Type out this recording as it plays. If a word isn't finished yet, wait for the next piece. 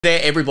There,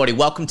 everybody.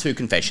 Welcome to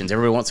Confessions.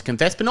 Everyone wants to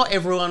confess, but not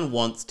everyone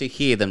wants to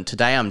hear them.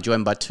 Today, I'm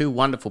joined by two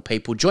wonderful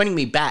people. Joining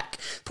me back,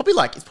 it's probably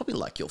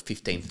like your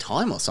 15th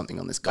time or something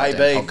on this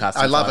goddamn podcast.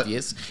 I love 5 it.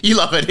 Years. You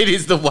love it. It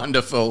is the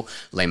wonderful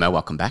Lehmo.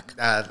 Welcome back.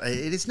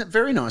 It is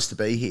very nice to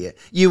be here.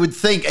 You would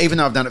think, even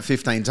though I've done it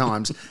 15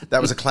 times, that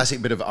was a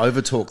classic bit of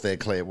over-talk there,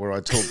 Claire, where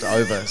I talked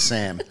over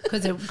Sam.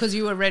 Because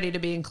you were ready to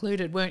be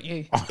included, weren't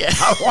you? Yeah,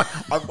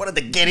 I wanted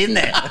to get in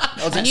there.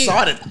 I was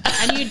excited.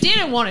 And you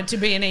didn't want it to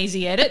be an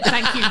easy edit.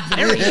 Thank you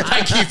very much.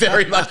 Thank you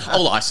very much.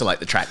 I'll isolate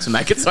the tracks and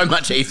make it so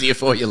much easier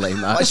for you,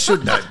 Lehmo. I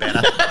should know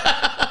better.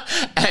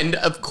 And,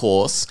 of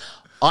course,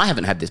 I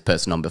haven't had this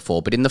person on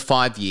before, but in the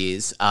 5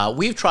 years,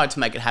 we've tried to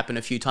make it happen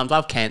a few times.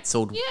 I've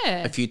cancelled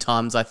a few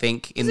times, I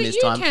think, in this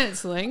time. Is it you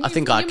cancelling? I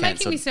think I cancelled. You're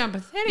making me sound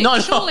pathetic. No,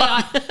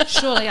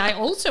 Surely I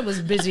also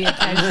was busy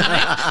occasionally.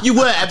 You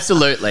were,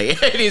 absolutely.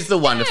 It is the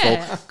wonderful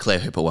Claire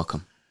Hooper.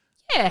 Welcome.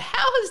 Yeah,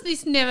 how has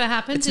this never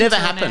happened? It's never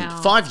happened.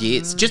 Now? 5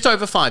 years, just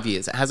over 5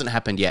 years. It hasn't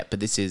happened yet, but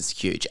this is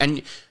huge.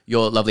 And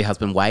your lovely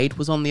husband Wade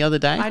was on the other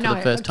day for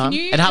the first time.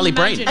 And Harley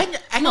Breen.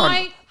 Hang on.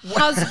 My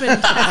husband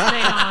has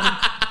been on.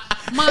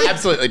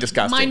 Absolutely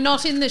disgusting. My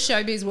not in the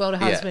showbiz world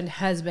husband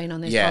has been on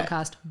this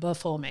podcast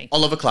before me.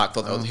 Oliver Clark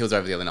thought that was, he was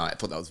over the other night. I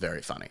thought that was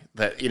very funny.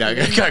 That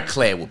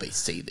Claire will be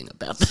seething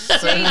about that.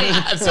 Seething,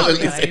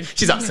 absolutely, okay.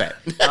 She's upset.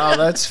 Oh,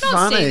 that's not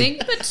funny.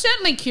 Seething, but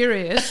certainly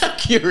curious.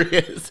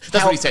 Curious.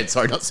 That's what he said.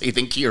 Sorry, not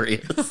seething.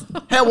 Curious.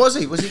 How was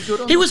he? Was he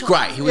good? He was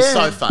great. He was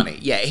so funny.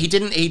 Yeah, he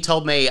didn't. He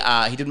told me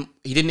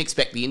he didn't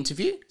expect the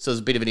interview. So there was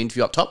a bit of an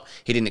interview up top.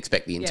 He didn't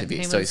expect the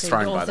interview, so he's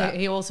thrown by that.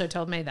 He also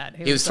told me that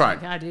he was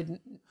thrown. I didn't.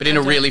 But in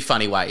a really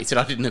funny way. He said,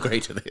 I didn't agree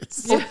to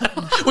this.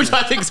 Which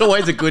I think is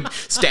always a good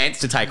stance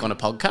to take on a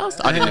podcast.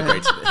 I didn't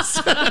agree to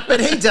this. But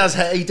he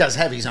does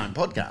have his own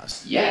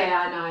podcast.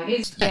 Yeah, I know.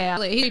 He's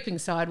creeping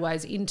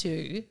sideways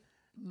into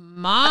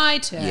my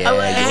turn. Yeah,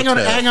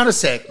 hang on a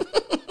sec.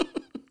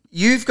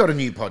 You've got a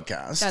new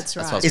podcast. That's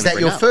right. Is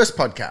that your first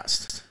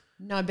podcast?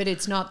 No, but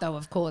it's not though,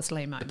 of course,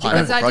 Lehmo.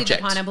 Because I did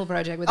the Pineapple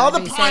Project with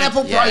the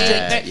Pineapple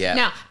Project. Yeah.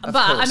 Now, but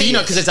I mean,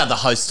 because there's other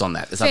hosts on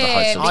that. There's other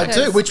hosts on that.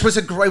 I do, which was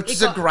a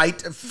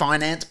great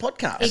finance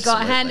podcast. It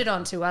got handed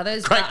on to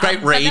others.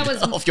 Great read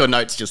off your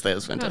notes just there. It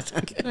was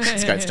fantastic.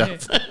 It's great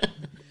stuff.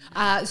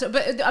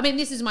 But I mean,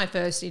 this is my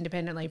first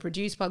independently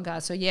produced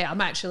podcast. So yeah,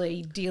 I'm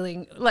actually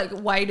dealing, like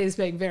Wade is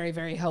being very,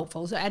 very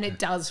helpful. So, and it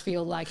does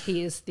feel like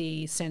he is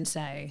the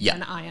sensei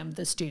and I am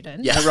the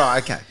student. Yeah,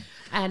 right, okay.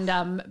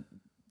 And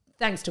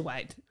thanks to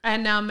Wade.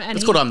 And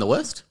it's called I'm the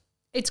Worst.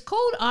 It's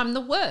called I'm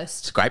the Worst.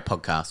 It's a great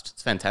podcast.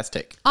 It's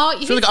fantastic. Oh,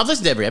 it's really good. I've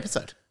listened to every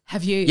episode.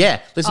 Have you?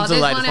 Yeah, listened to the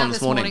latest one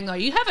this morning. Though.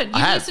 You haven't? I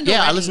have. Listened to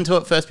I listened to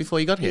it first before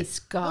you got here. This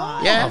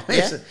guy. Yeah.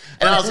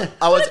 And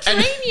what a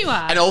dream you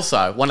are. And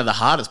also, one of the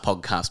hardest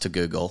podcasts to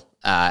Google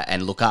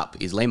and look up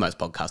is Lehmo's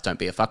podcast, Don't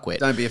Be a Fuckwit.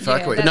 Don't Be a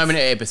Fuckwit. But no many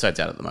episodes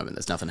out at the moment.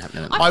 There's nothing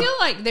happening. I feel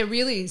like they're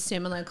really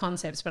similar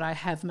concepts, but I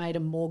have made a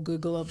more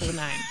Googleable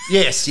name.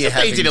 Yes, you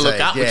have. It's easy to look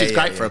up, which is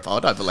great for a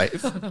pod, I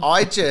believe.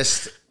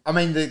 I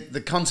mean,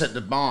 the concept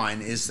of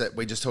mine is that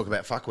we just talk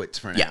about fuckwits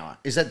for an hour.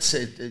 Is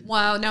that...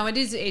 Well, no, it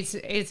is.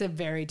 It's a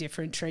very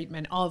different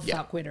treatment of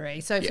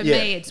fuckwittery. So for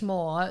me, it's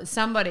more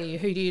somebody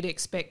who you'd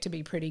expect to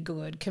be pretty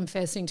good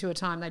confessing to a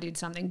time they did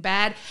something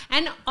bad.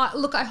 And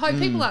look, I hope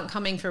people aren't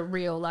coming for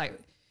real,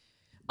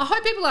 I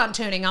hope people aren't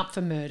turning up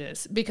for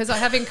murders because I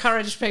have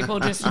encouraged people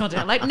just not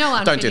to, no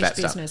unfinished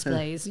business,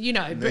 please.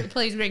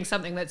 Please bring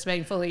something that's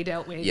been fully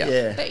dealt with.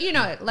 Yeah.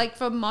 But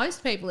for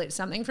most people, it's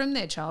something from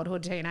their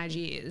childhood, teenage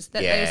years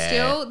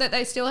that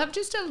they still have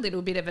just a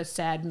little bit of a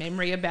sad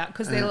memory about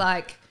because they're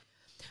like.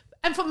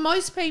 And for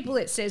most people,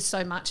 it says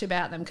so much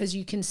about them because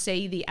you can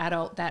see the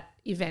adult that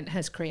event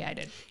has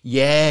created.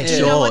 Yeah,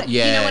 sure.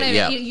 You know what I mean?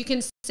 Yeah. You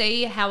can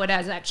see how it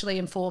has actually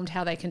informed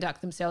how they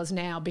conduct themselves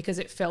now because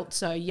it felt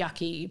so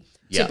yucky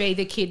to be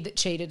the kid that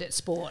cheated at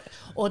sport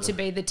or to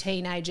be the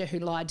teenager who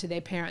lied to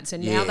their parents.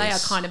 And now they are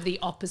kind of the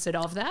opposite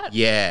of that.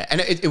 Yeah. And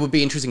it would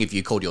be interesting if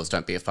you called yours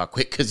Don't Be a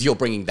Fuckwit because you're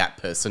bringing that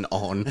person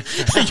on,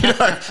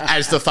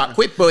 as the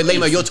fuckwit. But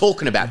Lehmo, you're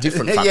talking about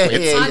different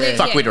fuckwits.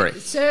 Fuckwittery.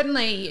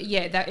 Certainly,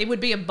 it would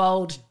be a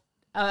bold...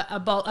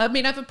 I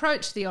mean, I've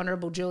approached the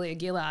Honourable Julia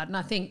Gillard, and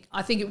I think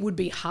it would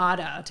be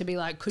harder to be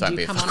like, could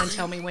you come on and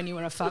tell me when you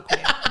were a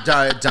fuckwit?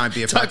 Don't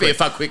be a fuckwit. Don't be a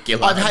fuckwit,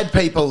 Gillard. I've had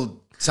people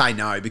say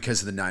no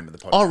because of the name of the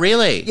podcast. Oh,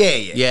 really?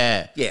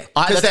 Yeah.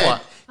 Because they're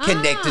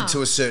connected to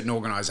Ah. a certain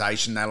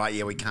organisation. They're like,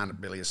 we can't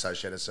really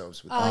associate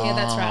ourselves with that. Oh, yeah,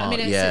 that's right. I mean,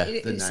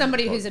 it's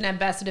somebody of the who's an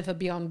ambassador for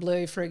Beyond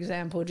Blue, for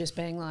example, just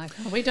being like,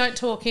 we don't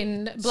talk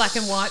in black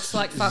and whites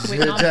like fuckwit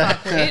and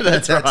non-fuckwit.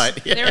 That's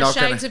right. Yeah. There are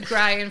shades of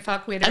grey and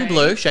fuckwit. And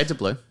blue, shades of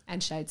blue.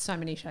 And so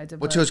many shades of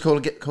blue. What's yours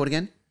called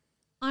again?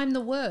 I'm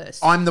the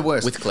Worst. I'm the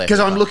Worst. With Claire. Because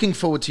I'm looking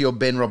forward to your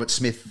Ben Robert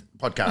Smith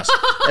podcast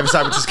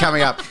episode, which is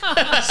coming up.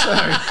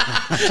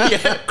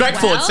 Great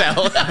forward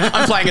sell.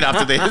 I'm playing it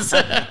after this.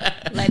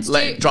 Let's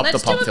drop the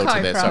pop do a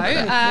filter there. Sorry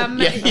about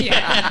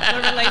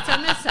that. We'll release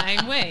on the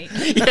same week.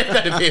 Yeah,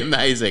 that'd be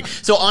amazing.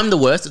 So I'm the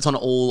worst. It's on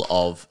all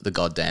of the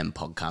goddamn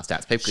podcast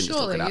apps. People can just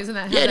look it up. Isn't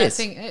that how yeah, that it is.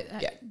 thing?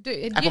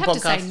 You Apple have to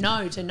say Podcasts.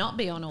 no to not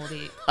be on all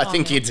the. I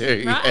think you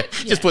do. Right? Yeah.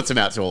 Just puts them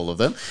out to all of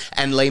them.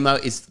 And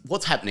Lehmo is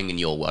what's happening in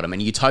your world. I mean,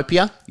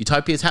 Utopia.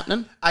 Utopia is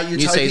happening.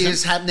 Utopia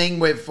is happening.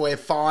 We're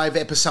 5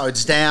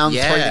 episodes down, 3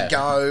 to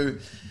go,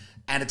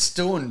 and it's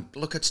doing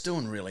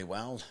really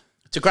well.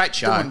 It's a great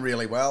show. Doing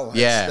really well.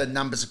 Yeah. The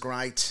numbers are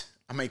great.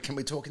 I mean, can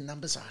we talk in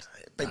numbers?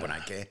 People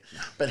don't care.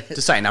 But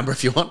Just say a number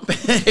if you want.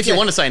 If you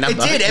want to say a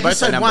number. It did. You both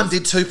say Episode 1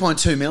 numbers. did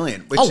 2.2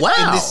 million. Which Oh,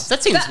 wow.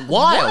 That seems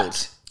wild.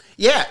 What?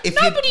 Yeah.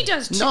 Nobody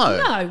does.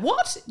 No.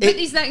 What? But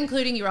is that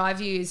including your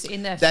iViews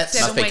in the That's-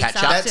 7 Must be weeks catch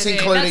up. after? That's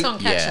including- That's on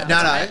catch Yeah. up. No,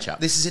 Catch up.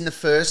 this is in the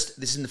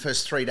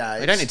first 3 days.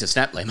 We don't need to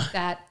snap, Lehmo.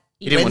 That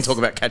You didn't want to talk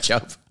about catch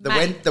up.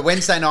 The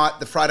Wednesday night,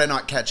 the Friday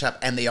night catch up,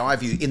 and the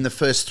iView in the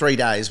first 3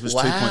 days was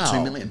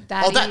 2.2 million.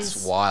 That's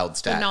is wild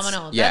stats.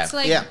 phenomenal. Yeah. That's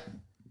like Yeah.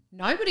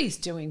 nobody's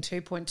doing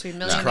 2.2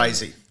 million. It's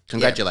crazy.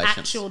 Congratulations.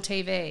 Actual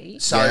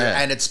TV. So, Yeah.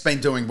 and it's been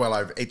doing well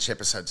over, each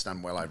episode's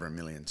done well over 1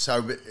 million.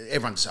 So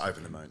everyone's over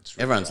the moon. It's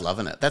really Everyone's great.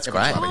 loving it. That's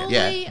Everyone's great. loving it.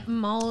 Yeah. Holy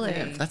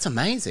moly. That's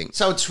amazing.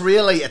 So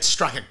it's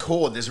struck a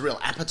chord. There's a real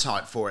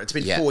appetite for it. It's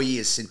been 4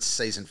 years since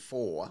season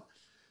 4.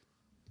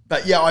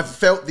 But yeah, I've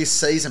felt this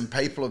season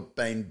people have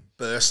been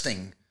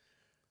bursting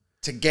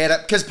to get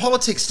it because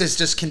politics has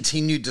just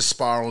continued to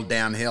spiral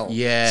downhill.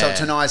 Yeah. So it's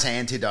a nice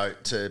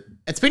antidote to.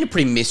 It's been a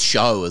pretty missed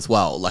show as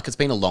well. Like it's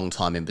been a long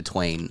time in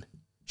between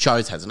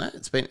shows, hasn't it?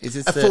 It's been is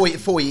this 4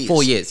 years.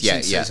 4 years, yeah,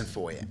 Since yeah. season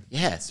 4, yeah.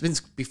 Yeah, it's been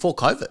before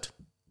COVID.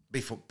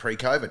 Before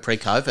pre-COVID.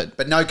 Pre-COVID.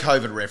 But no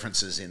COVID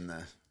references in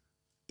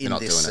not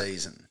this doing it.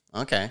 season.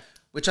 Okay.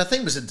 Which I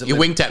think was a You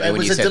winked at me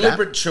when you said that. It was a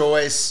deliberate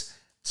choice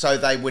so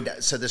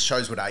the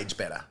shows would age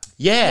better.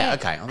 Yeah,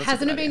 okay. Oh, that's a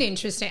Hasn't good it been idea.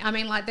 interesting? I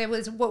mean, like there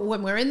was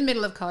when we're in the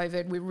middle of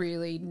COVID, we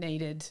really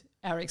needed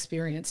our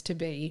experience to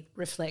be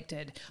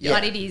reflected. Yeah.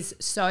 But it is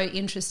so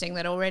interesting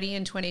that already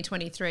in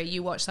 2023,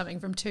 you watch something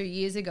from 2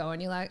 years ago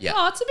and you're like, Yeah.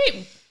 oh, it's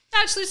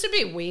a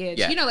bit weird.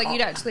 Yeah. You know, like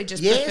you'd actually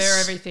just Yes. prefer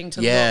everything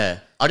to Yeah.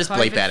 look I just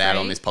bleep that out COVID-free.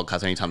 on this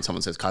podcast. Anytime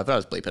someone says COVID, I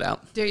just bleep it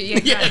out. Do you?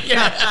 Yeah.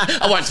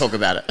 I won't talk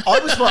about it. I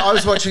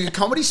was watching a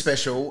comedy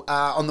special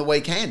on the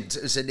weekend.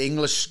 It was an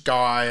English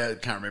guy, I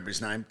can't remember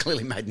his name,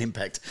 clearly made an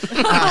impact. One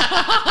of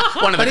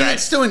the But great.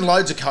 he's doing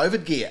loads of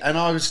COVID gear. And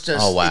I was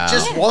just, Oh, wow. it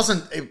just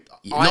wasn't.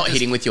 Not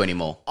hitting with you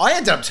anymore. I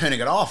ended up turning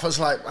it off. I was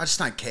like, I just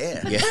don't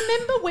care. But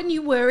remember when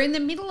you were in the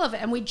middle of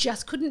it and we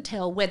just couldn't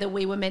tell whether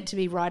we were meant to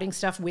be writing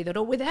stuff with it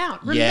or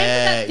without? Remember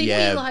that thing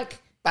yeah. we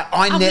like, But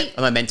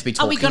Am I meant to be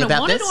are we talking going to about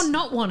want this? it or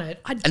not want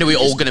it? And are we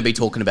all going to be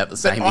talking about the But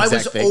same I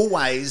exact was thing?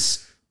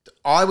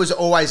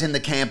 always in the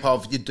camp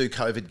of you do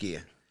COVID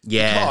gear.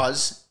 Yeah.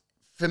 Because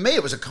for me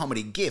it was a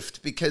comedy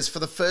gift because for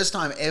the first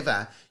time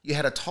ever you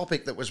had a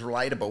topic that was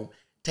relatable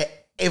to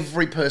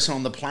every person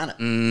on the planet.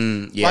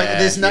 Yeah, Like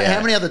there's no yeah.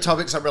 how many other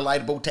topics are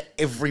relatable to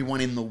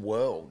everyone in the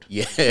world?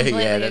 Yeah,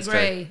 Completely yeah, that's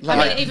agree. true. I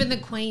Like- mean, even the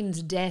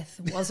Queen's death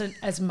wasn't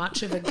as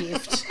much of a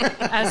gift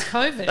as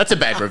COVID. That's a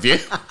bad review.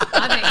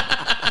 I think.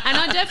 And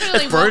I definitely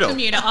That's brutal. welcome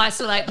you to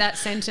isolate that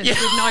sentence with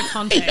no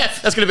context. Yeah,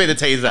 that's going to be the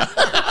teaser.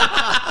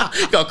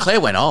 God, Claire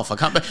went off. I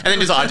can't. And then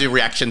just I do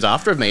reactions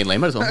after of me and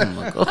Lehmo. Just, oh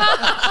my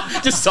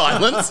god, just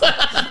silence.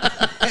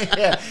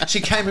 Yeah,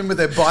 she came in with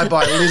her Bye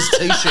Bye Liz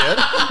t-shirt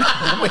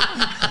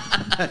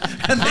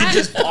and then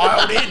just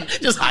piled in.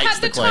 Just I hates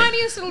had the the Queen.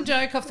 tiniest little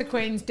joke off the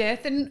Queen's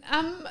death, and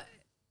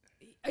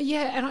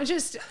yeah, and I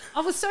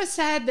was so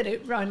sad that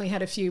it only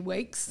had a few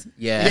weeks.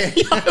 Yeah,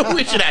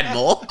 we should add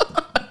more.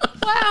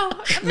 Wow,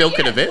 Milk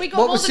it a bit. We got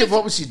What more was than your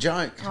What was your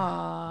joke?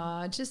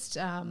 just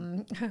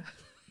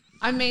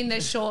I mean, the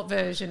short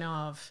version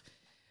of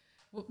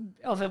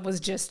it was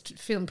just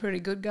feeling pretty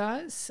good,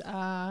 guys.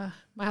 My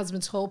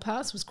husband's hall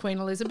pass was Queen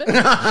Elizabeth.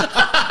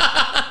 I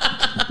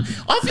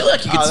feel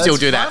like you could still that's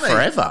do that funny.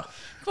 forever.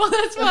 Well,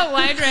 that's what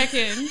Wade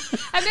reckoned.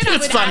 And then I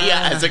It's would funnier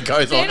act, as it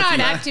goes on. then I'd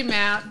act him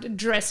out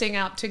dressing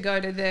up to go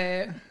to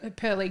the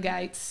pearly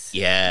gates.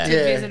 Yeah. To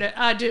visit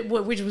it,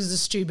 which was a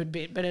stupid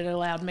bit, but it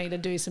allowed me to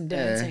do some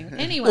dancing.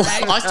 Anyway,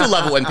 I still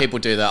love it when people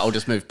do that. I'll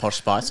just move Posh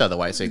Spice out of the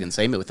way so you can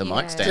see me with the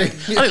mic Yeah. stand. I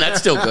think that's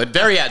still good.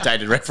 Very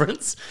outdated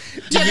reference.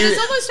 yeah,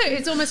 but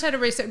it's almost had a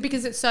reset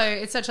because it's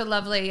such a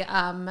lovely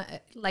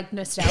like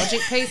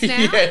nostalgic piece now.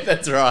 Yeah,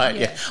 that's right.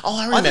 Yeah. Yeah. Oh,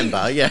 I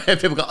remember. Yeah.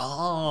 People go,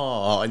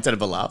 oh, instead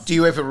of a laugh. Do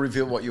you ever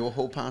reveal what your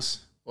hall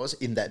pass was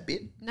in that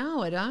bit?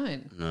 No, I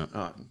don't.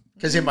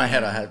 Because in my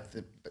head I had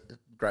the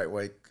great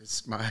week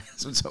because my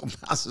husband's hall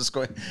pass was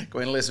Queen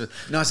Elizabeth.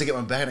 Nice to get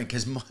one back in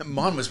because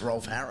mine was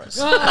Rolf Harris.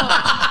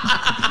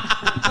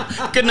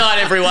 Good night,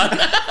 everyone.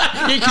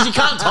 Because you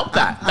can't top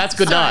that. That's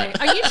good night.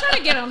 Are you trying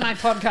to get on my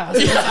podcast?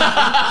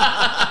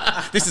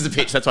 This is a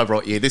pitch. That's why I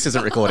brought you. This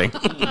isn't recording.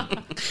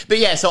 But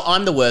yeah, so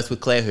I'm the worst with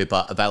Claire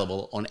Hooper,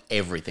 available on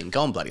everything.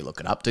 Go and bloody look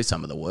it up. Do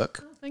some of the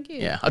work. thank you.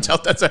 Yeah,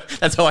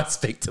 that's how I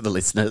speak to the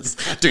listeners.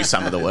 Do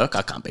some of the work.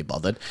 I can't be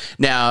bothered.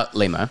 Now,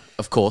 Lehmo,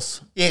 of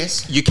course.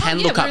 Yes. You can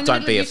look we're up in the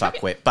Don't Be a middle of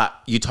Fuckwit, but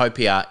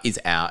Utopia is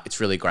out.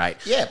 It's really great.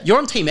 Yeah. You're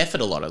on Team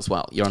Effort a lot as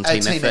well. You're on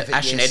Team Effort.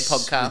 Ash and Ed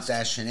podcast. With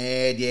Ash and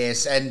Ed,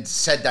 yes. And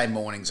Saturday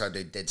mornings I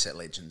do Dead Set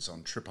Legends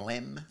on Triple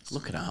M.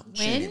 Look it up.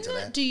 When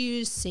do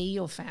you see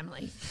your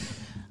family?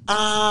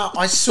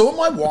 I saw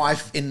my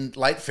wife in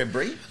late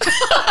February.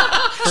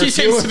 She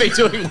seems to be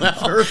doing well.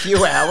 For a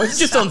few hours.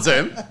 Just on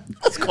Zoom.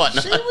 That's quite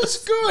nice. She was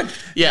good.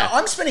 Yeah.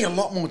 I'm spending a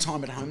lot more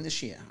time at home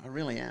this year. I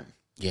really am.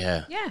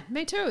 Yeah. Yeah,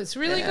 me too. It's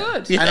really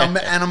good. Yeah.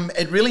 And I'm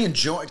really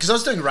enjoying, because I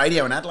was doing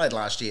radio in Adelaide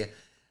last year,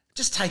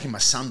 just taking my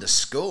son to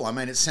school. I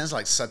mean, it sounds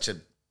like such a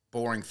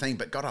boring thing,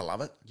 but God, I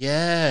love it.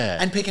 Yeah.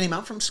 And picking him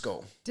up from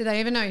school. Do they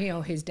even know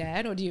you're his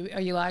dad, or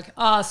are you like,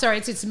 oh, sorry,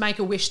 it's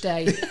Make-A-Wish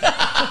Day? He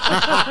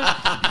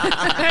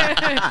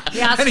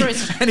asked for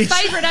his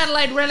favourite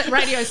Adelaide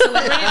radio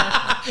celebrity.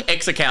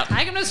 Ex-accountant.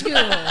 Take him to school.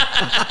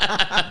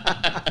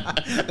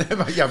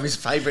 Yeah, I'm his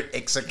favourite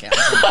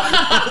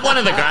ex-accountant. One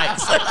of the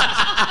greats.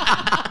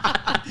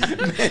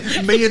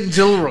 Me and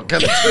Dilrook are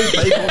the two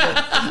people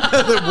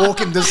that walk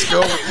him to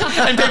school.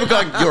 And people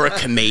going, you're a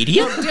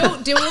comedian?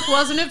 Dilrook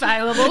wasn't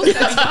available, so we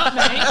got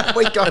me.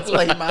 We got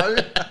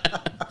Lehmo.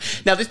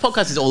 Now, this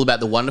podcast is all about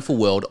the wonderful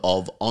world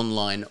of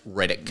online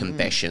Reddit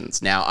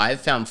confessions. Now,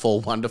 I've found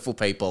 4 wonderful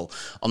people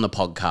on the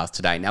podcast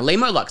today. Now,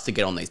 Lehmo likes to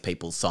get on these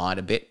people's side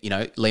a bit. You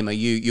know, Lehmo,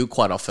 you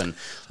quite often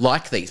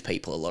like these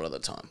people a lot of the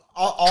time.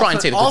 Try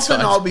and see the good Often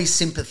side. I'll be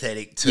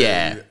sympathetic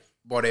to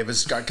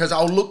whatever's going, because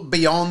I'll look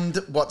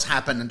beyond what's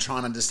happened and try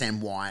and understand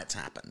why it's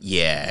happened.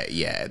 Yeah,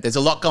 yeah. There's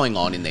a lot going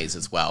on in these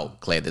as well,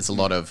 Claire. There's a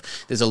lot of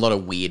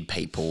weird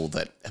people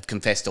that have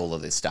confessed all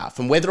of this stuff,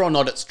 and whether or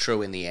not it's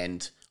true in the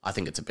end, I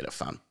think it's a bit of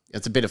fun.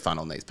 It's a bit of fun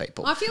on these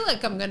people. I feel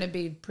like I'm going to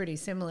be pretty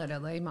similar to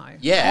Lehmo.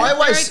 Yeah,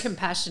 very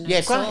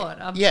compassionate sort.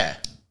 Yeah.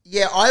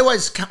 Yeah, I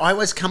always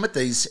come at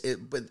these,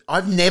 but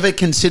I've never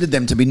considered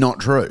them to be not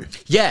true.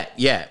 Yeah,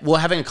 yeah. We're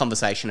having a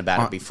conversation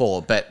about it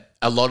before, but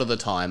a lot of the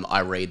time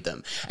I read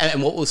them.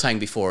 And what we were saying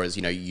before is,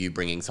 you know, you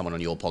bringing someone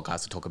on your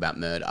podcast to talk about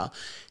murder.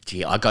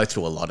 Gee, I go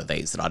through a lot of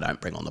these that I don't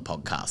bring on the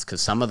podcast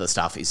because some of the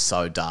stuff is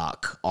so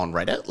dark on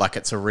Reddit. Like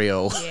it's a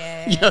real,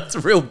 it's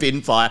a real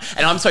bin fire.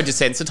 And I'm so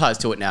desensitized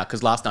to it now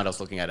because last night I was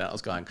looking at it and I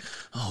was going,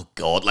 oh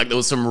God, like there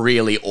was some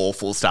really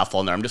awful stuff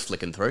on there. I'm just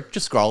flicking through,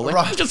 just scrolling,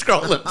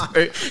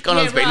 through. Going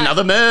on, it's been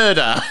another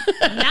murder.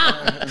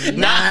 It's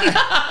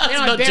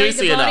not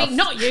juicy enough.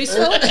 Not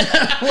useful.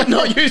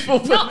 Not useful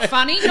for Not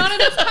funny. Not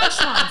enough punchlines.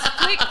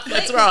 Flick.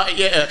 That's right,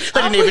 yeah.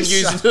 They didn't even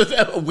use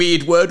a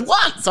weird word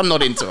once. I'm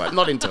not into it.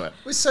 Not into it.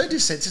 We're so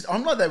desensitized.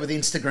 I'm like that with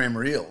Instagram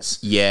Reels.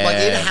 Yeah. Like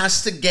it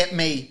has to get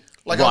me...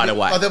 Like right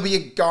away. Like there'll be a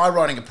guy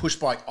riding a push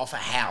bike off a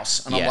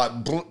house and I'm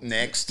like,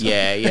 next.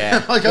 Yeah,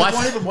 yeah. Like I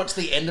won't even watch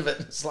the end of it.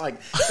 It's like,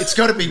 it's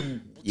got to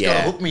be... It's got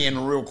to hook me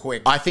in real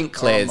quick. I think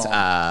Claire's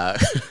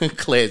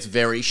Claire's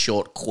very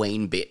short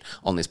Queen bit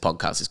on this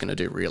podcast is going to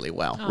do really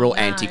well. Real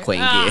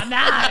anti-Queen gear.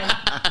 No.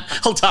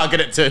 I'll target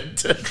it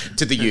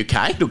to the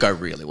UK. It'll go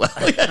really well.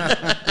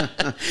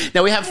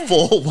 Now, we have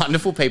 4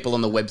 wonderful people on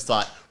the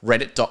website,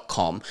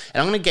 reddit.com,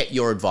 and I'm going to get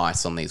your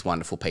advice on these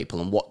wonderful people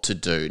and what to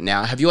do.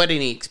 Now, have you had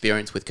any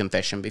experience with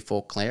confession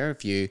before, Claire?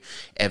 Have you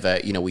ever,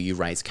 were you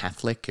raised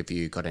Catholic? Have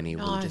you got any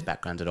religious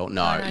background at all?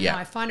 No,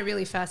 I find it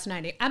really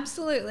fascinating.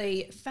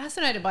 Absolutely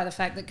fascinated by the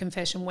fact that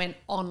confession went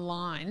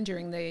online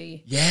during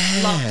the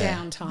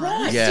lockdown time.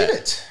 Right, did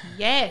it?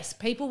 Yes,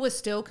 people were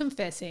still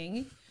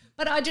confessing.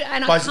 But I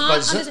can't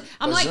understand.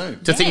 I'm like,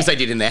 Zoom. To things they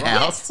did in their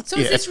house. So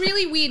it's this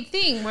really weird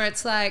thing where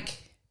it's like,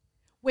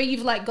 where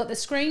you've like got the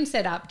screen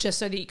set up just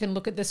so that you can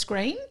look at the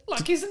screen.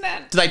 Like, isn't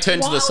that Do they turn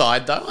wild? to the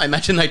side though? I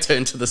imagine they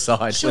turn to the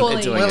side when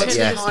they're doing Well, it.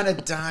 it's kind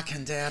of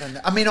darkened out. And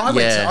I mean, I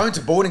went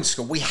to boarding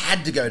school. We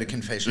had to go to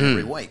confession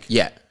every week.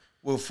 Yeah.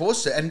 We were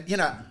forced to. And,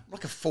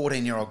 like a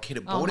 14-year-old kid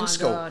at boarding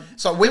school. God.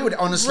 So we would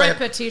honestly...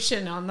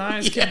 Repetition on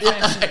those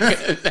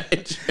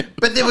confessions.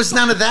 But there was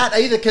none of that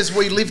either because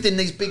we lived in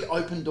these big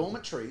open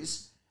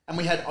dormitories and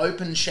we had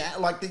open shower.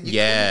 Like, you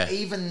couldn't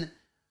even...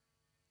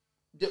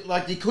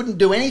 Like, you couldn't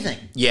do anything.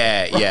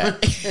 Yeah, yeah.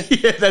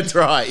 Yeah, that's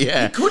right,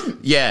 yeah. You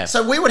couldn't. Yeah.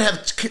 So we would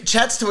have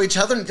chats to each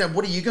other and go,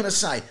 what are you going to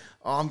say?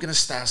 Oh, I'm going to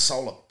say I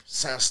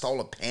stole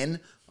a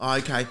pen. Oh,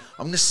 okay.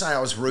 I'm going to say I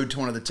was rude to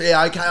one of the two.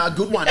 Yeah, okay, a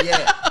good one,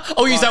 yeah.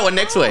 I'll use that one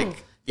next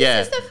week. Yeah.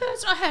 This is the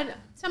first I had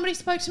somebody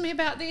spoke to me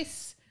about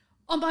this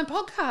on my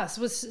podcast,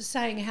 was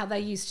saying how they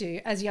used to,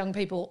 as young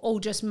people, all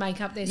just make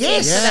up their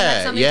Yes. sense so they had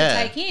Yeah, something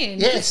yeah. to take in.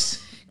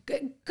 Yes.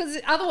 Because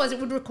otherwise it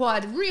would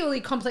require really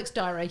complex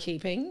diary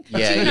keeping.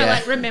 Yeah, to, yeah.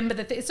 like remember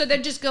the thing. So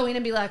they'd just go in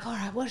and be like, all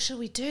right, what should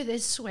we do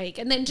this week?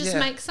 And then just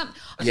make something.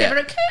 It Yeah. never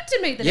occurred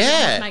to me that Yeah.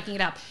 everyone was making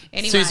it up.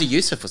 Anyway. Susie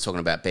Youssef was talking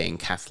about being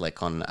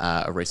Catholic on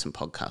a recent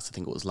podcast, I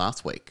think it was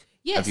last week,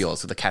 of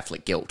yours, with the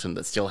Catholic guilt, and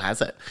that still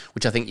has it,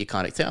 which I think you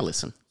can't accept.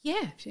 Listen.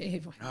 Yeah. Actually,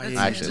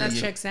 that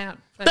checks out.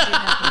 That did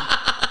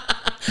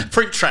happen.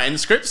 Print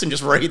transcripts and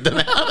just read them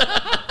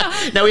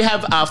out. Now, we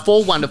have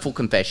 4 wonderful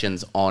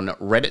confessions on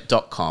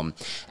reddit.com,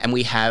 and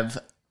we have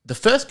the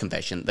first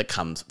confession that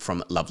comes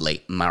from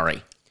lovely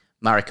Murray.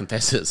 Murray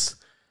confesses,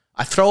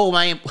 I throw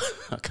away...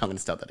 I'm going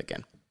to start that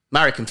again.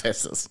 Murray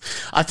confesses,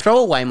 I throw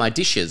away my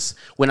dishes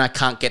when I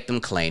can't get them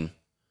clean.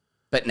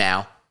 But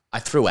now I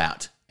threw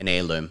out an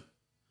heirloom.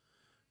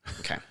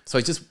 Okay. So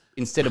he just,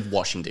 instead of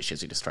washing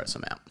dishes, he just throws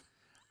them out.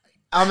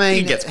 I mean...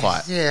 He gets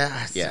quiet.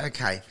 Yeah. Yeah.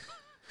 Okay.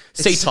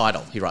 See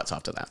title, he writes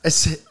after that.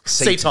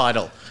 See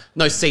title.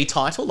 No, see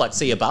title, like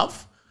see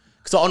above.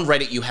 Because on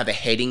Reddit, you have a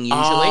heading usually,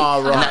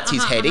 right. and that's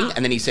his heading,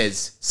 and then he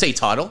says, see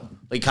title.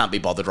 He can't be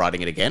bothered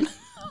writing it again.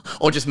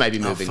 Or just maybe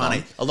moving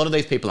on. A lot of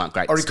these people aren't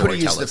great Or he could have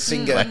storytellers.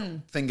 used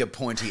the finger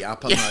pointy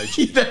up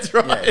emoji. That's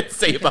right. Yeah.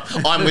 See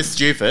above. I'm with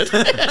stupid.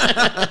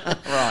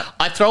 Right.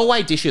 I throw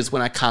away dishes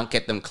when I can't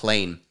get them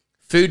clean.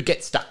 Food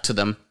gets stuck to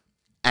them,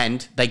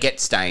 and they get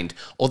stained.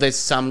 Or there's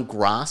some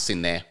grass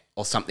in there.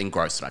 Or something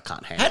gross that I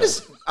can't handle. How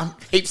does...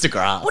 heaps of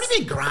grass. What do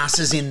you mean grass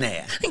is in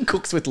there? He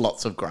cooks with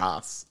lots of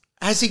grass.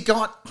 Has he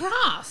got...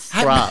 Grass.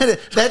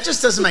 That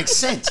just doesn't make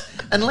sense.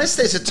 Unless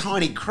there's a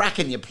tiny crack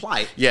in your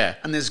plate. Yeah.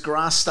 And there's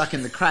grass stuck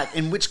in the crack,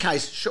 in which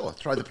case, sure,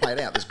 throw the plate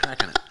out. There's a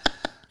crack in it.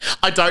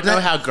 I don't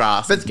know how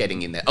grass is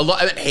getting in there.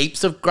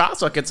 Heaps of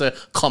grass, like it's a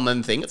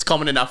common thing. It's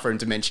common enough for him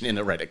to mention in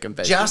a Reddit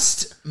confession.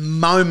 Just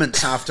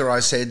moments after I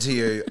said to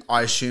you,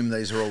 I assume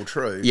these are all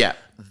true. Yeah.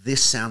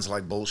 This sounds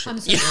like bullshit. I'm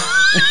so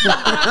sorry.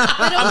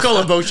 I'm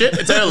calling bullshit.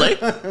 It's early.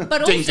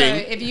 But Ding, also,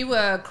 ding. if you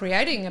were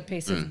creating a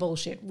piece of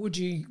bullshit, would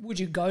you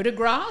go to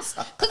grass?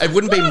 It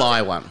wouldn't be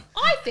my one.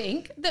 I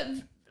think that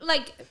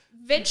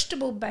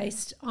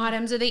vegetable-based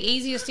items are the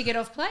easiest to get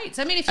off plates.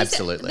 I mean, if you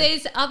Absolutely.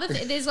 there's other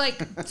there's like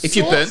If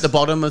you burnt the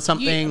bottom of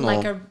something,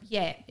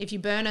 if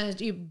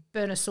you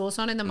burn a sauce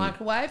on in the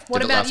microwave. What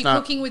Did it about last you night.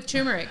 cooking with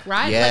turmeric,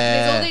 right? Yeah. Like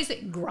there's all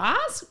these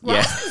grass.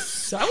 Grass is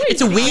so easy.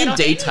 It's a to get weird off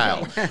detail,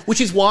 anything.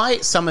 which is why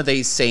some of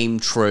these seem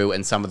true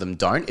and some of them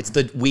don't. It's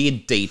the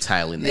weird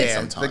detail in there Yeah,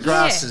 sometimes. the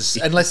grass is...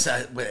 Unless...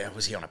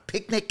 was he on a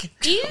picnic?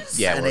 Is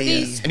Yeah, And well,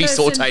 he- and he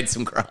sauteed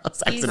some grass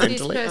Is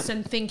accidentally. this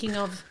person thinking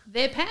of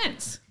their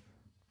pants?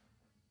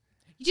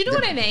 Do you know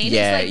what I mean?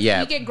 Yeah, it's like yeah.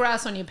 you get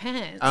grass on your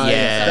pants.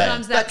 Yeah.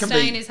 Sometimes That that can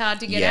stain be- is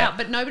hard to get Yeah. out,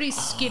 but nobody's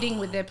skidding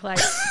with their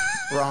plates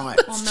Right.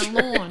 on the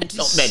lawn.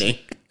 Not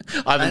many.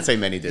 I haven't seen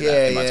many do that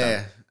Yeah, in my yeah.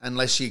 time.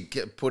 Unless you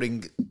get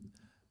putting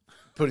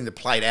the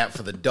plate out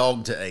for the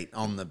dog to eat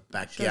on the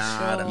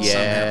backyard and Sure.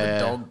 somehow Yeah.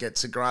 the dog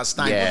gets a grass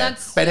stain. Yeah. Well,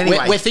 that's- But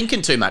anyway, We're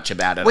thinking too much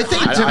about it. We're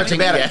thinking too much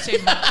about it. Too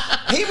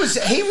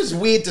much. he was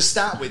weird to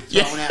start with,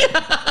 throwing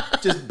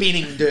out just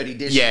binning dirty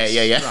dishes.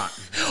 Yeah. Right.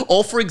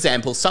 Or, for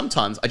example,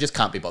 sometimes I just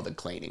can't be bothered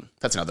cleaning.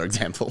 That's another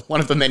example.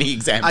 One of the many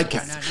examples. Okay.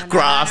 No,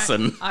 Grass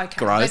and okay,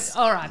 gross. But,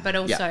 all right, but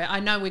also Yeah.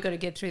 I know we've got to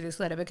get through this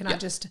letter, but can I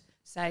just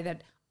say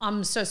that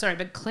I'm so sorry,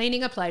 but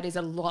cleaning a plate is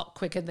a lot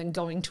quicker than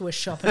going to a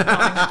shop and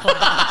buying a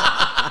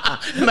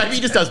plate. Maybe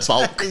he just does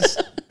bulk.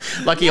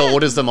 Like he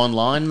orders them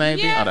online,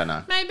 maybe? Yeah, I don't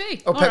know.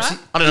 Maybe. Or All perhaps right.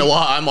 I don't know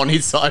why I'm on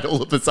his side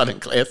all of a sudden,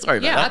 Claire. Sorry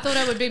about Yeah, I that. thought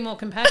I would be more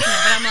compassionate,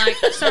 but I'm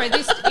like, sorry,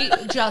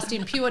 just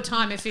in pure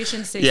time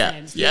efficiency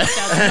sense, Yeah. this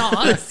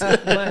does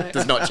not work.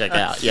 Does not check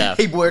out. Yeah.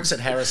 He works at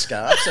Harris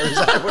Scarf, so he's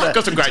able to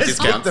Got some great just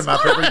pick discounts. them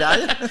up every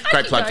day.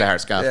 Great plug for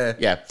Harris Scarf. Yeah.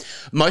 Yeah.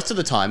 Most of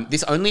the time,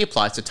 this only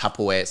applies to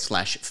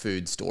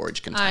Tupperware/food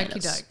storage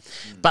containers. Okey-doke.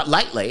 But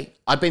lately,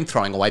 I've been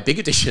throwing away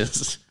bigger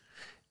dishes,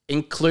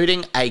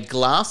 including a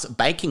glass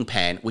baking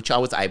pan, which I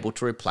was able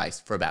to replace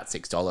for about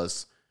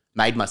 $6.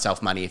 Made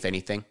myself money, if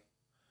anything.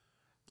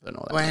 I don't know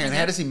what that Well, means. hang on,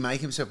 how does he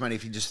make himself money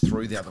if he just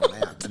threw the other one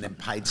out and then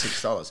paid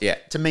 $6? Yeah.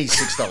 To me,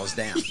 $6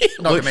 down.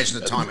 Not to mention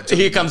the time it took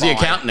Here him to comes the buy.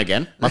 accountant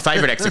again. My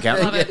favourite Love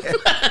ex-accountant.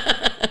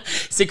 it.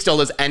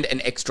 $6 and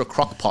an extra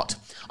crock pot.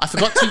 I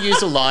forgot to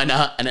use a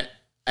liner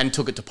and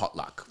took it to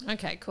potluck.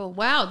 Okay, cool.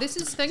 Wow,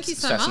 thank you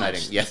so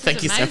Fascinating. much. Yeah, This is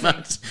thank you so amazing.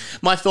 much.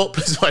 My thought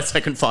was my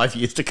second 5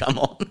 years to come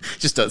on.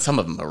 Just some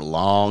of them are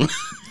long.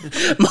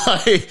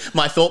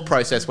 my thought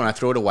process when I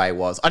threw it away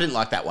was I didn't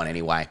like that one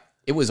anyway.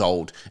 It was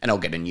old and I'll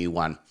get a new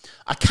one.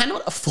 I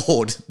cannot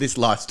afford this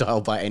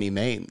lifestyle by any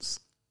means.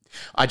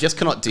 I just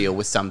cannot deal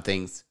with some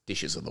things.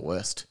 Dishes are the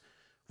worst.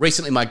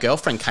 Recently, my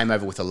girlfriend came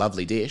over with a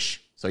lovely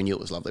dish. So he knew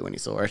it was lovely when he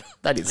saw it.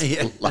 That is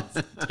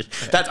lovely.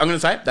 I'm going to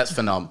say it, that's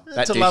phenomenal.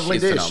 That's a lovely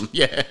dish.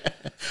 Yeah.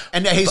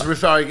 And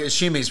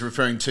assume he's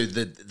referring to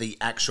the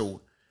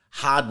actual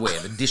hardware,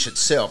 the dish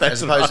itself,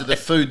 as opposed to the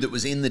food that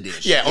was in the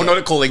dish. Yeah, or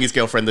not calling his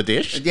girlfriend the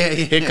dish. Yeah,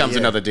 Here comes yeah.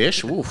 another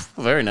dish. Ooh,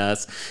 very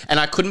nice. And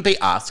I couldn't be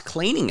asked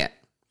cleaning it.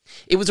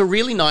 It was a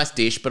really nice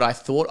dish, but I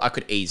thought I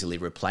could easily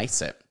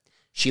replace it.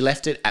 She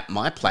left it at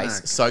my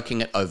place,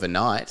 soaking it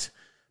overnight,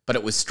 but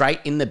it was straight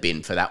in the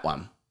bin for that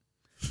one.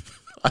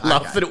 I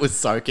love that it was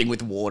soaking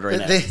with water in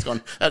it. It's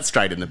gone, that's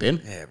straight in the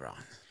bin. Yeah, right.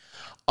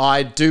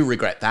 I do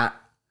regret that.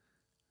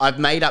 I've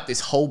made up this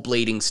whole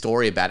bleeding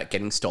story about it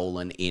getting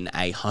stolen in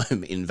a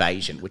home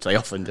invasion, which they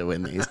often do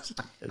in these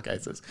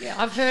cases. Yeah,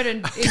 I've heard an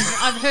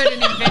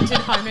invented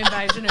home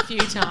invasion a few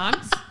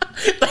times.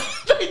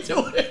 They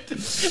do it.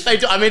 They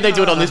do. I mean, they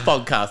do it on this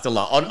podcast a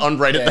lot. On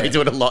Reddit, they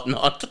do it a lot.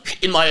 Not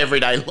in my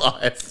everyday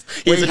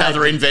life. Here's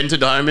another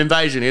invented home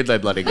invasion. Here they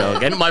bloody go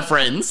again. My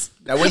friends.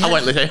 I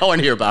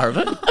won't hear a bar of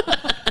it.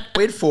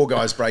 We had 4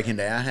 guys break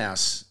into our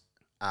house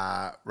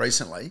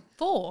recently.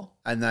 4?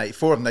 And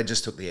 4 of them, they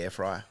just took the air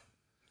fryer.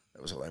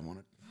 That was all they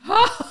wanted.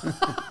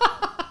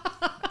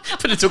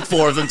 But it took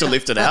 4 of them to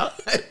lift it out.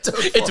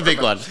 It's a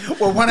big one.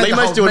 Well, one had to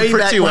Lemo's hold doing me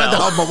pretty back, well. one had to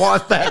hold my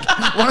wife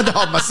back, one had to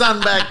hold my son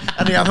back,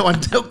 and the other one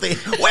took the,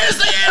 where's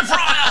the air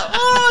fryer?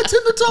 Oh, it's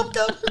in the top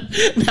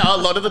cupboard. Now,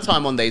 a lot of the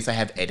time on these, they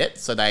have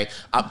edits, so they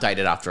update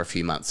it after a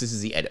few months. This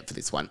is the edit for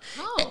this one.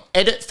 Oh.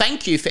 Edit,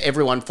 thank you for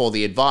everyone for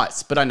the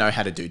advice, but I know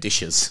how to do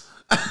dishes.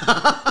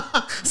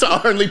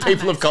 So only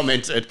people have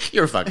commented,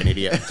 you're a fucking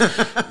idiot.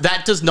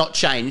 That does not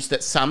change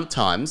that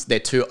sometimes they're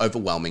too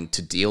overwhelming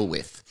to deal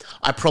with.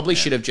 I probably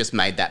should have just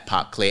made that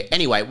part clear.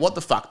 Anyway, what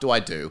the fuck do I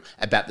do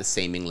about the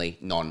seemingly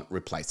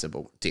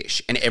non-replaceable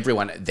dish? And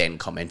everyone then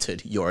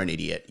commented, you're an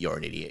idiot, you're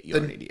an idiot, you're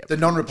an idiot. The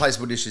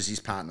non-replaceable dish is his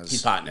partner's.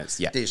 His partner's,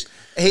 yeah. Dish.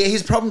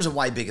 His problems are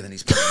way bigger than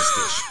his partner's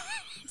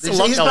dish. a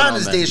lot His going on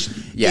partner's there. dish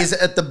is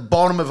at the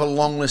bottom of a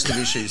long list of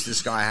issues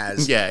this guy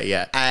has.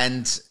 Yeah.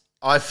 And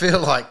I feel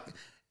like,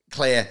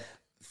 Claire,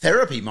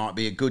 therapy might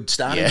be a good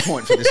starting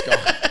point for this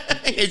guy.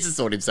 He needs to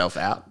sort himself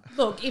out.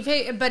 Look, if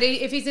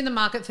he's in the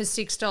market for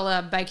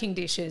 $6 baking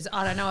dishes,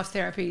 I don't know if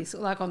therapy's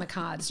like on the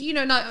cards. You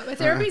know, no,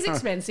 therapy's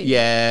expensive.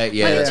 Yeah, But it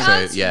that's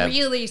does true. Yeah.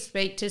 really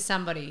speak to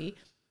somebody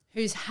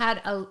who's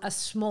had a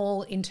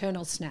small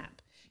internal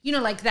snap. You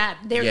know, like that.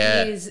 There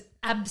is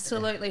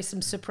absolutely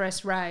some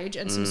suppressed rage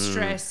and some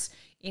stress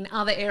in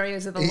other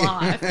areas of the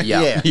life.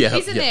 Yeah.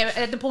 Isn't there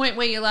at the point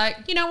where you're like,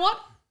 you know what?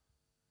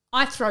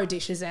 I throw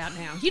dishes out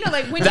now. You know,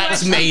 like when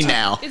That's me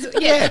now.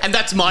 And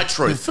that's my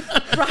truth.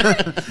 Right.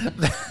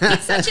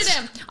 It's such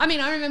an. I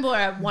mean, I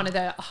remember one of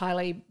the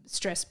highly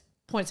stressed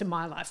points in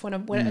my life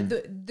when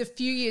the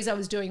few years I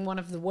was doing one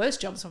of the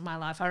worst jobs of my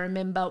life. I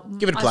remember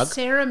Give it a plug.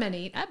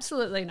 ceremony.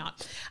 Absolutely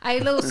not.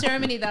 A little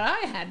ceremony that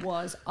I had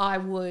was I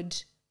would,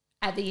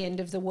 at the end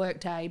of the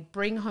workday,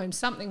 bring home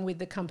something with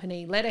the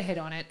company letterhead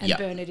on it and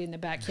burn it in the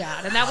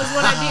backyard. And that was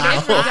what I did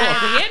every day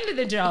at the end of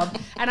the job.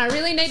 And I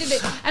really needed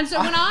it. And so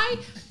when I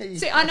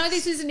know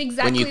this isn't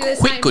exactly the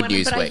same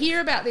one, but I hear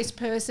about this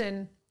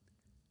person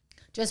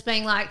just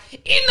being like,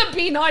 in the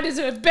bin, I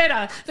deserve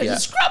better than to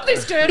scrub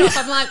this dirt off.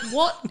 I'm like,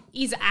 what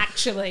is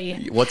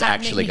actually What's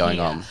happening actually going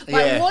here? on?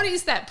 Like, what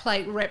is that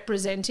plate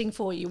representing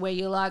for you where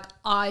you're like,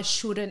 I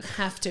shouldn't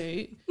have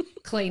to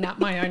clean up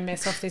my own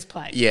mess off this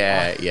plate?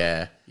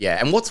 Yeah.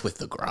 And what's with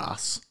the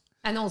grass?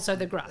 And also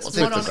the grass. What's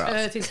What with on the grass?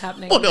 earth is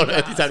happening? What with on the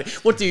earth is grass? happening?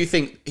 What do you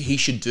think he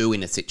should do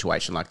in a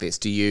situation like this?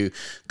 Do you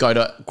go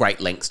to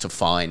great lengths to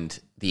find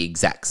the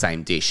exact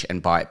same dish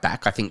and buy it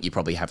back? I think you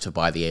probably have to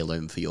buy the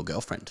heirloom for your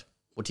girlfriend.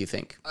 What do you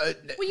think?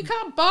 Well, you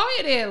can't buy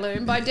an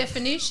heirloom by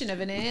definition of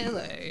an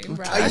heirloom,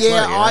 right?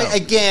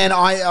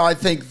 I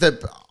think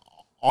that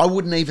I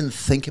wouldn't even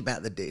think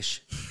about the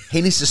dish.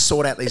 He needs to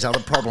sort out these other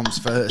problems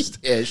first.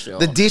 Yeah, sure.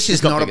 The dish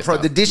is not a bigger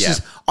The stuff. dish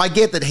is. I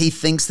get that he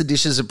thinks the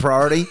dish is a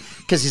priority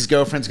because his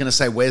girlfriend's going to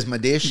say, "Where's my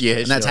dish?" Yeah,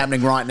 and that's sure.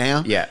 happening right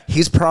now. Yeah.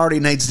 His priority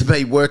needs to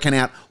be working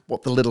out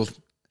what the little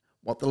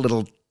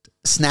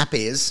snap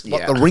is,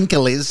 what the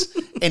wrinkle is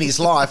in his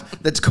life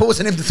that's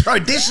causing him to throw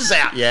dishes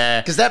out. Yeah.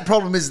 Because that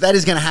problem is that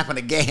is going to happen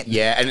again.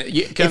 Yeah, and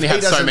you can only he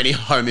have so doesn't- many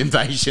home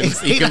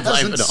invasions If you he can blame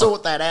doesn't it on.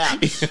 sort that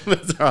out.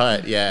 That's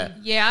right, yeah.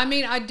 Yeah, I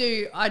mean, I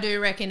do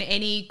reckon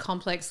any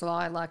complex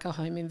lie like a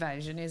home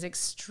invasion is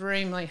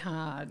extremely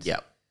hard.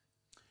 Yep.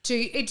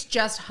 It's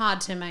just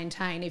hard to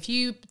maintain. If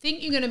you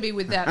think you're going to be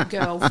with that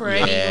girl for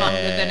any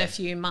longer than a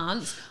few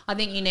months, I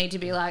think you need to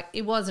be like,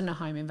 it wasn't a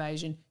home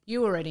invasion.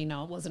 You already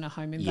know it wasn't a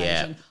home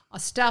invasion. I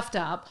stuffed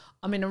up.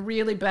 I'm in a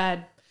really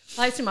bad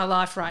place in my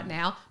life right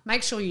now.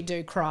 Make sure you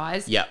do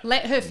cries. Yep.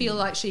 Let her feel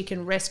like she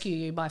can rescue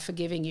you by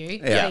forgiving you.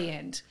 Yeah. The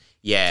end.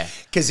 Yeah.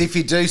 Because if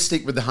you do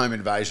stick with the home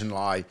invasion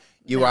lie,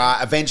 you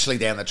are eventually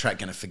down the track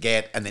going to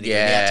forget, and then you're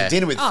going to be out to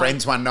dinner with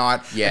friends one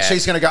night, and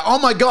she's going to go, "Oh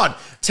my God,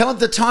 tell him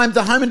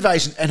the home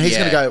invasion," and he's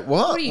going to go,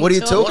 "What? What are you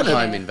talking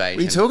about? Home invasion.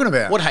 What are you talking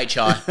about? What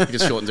HR? He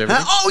just shortens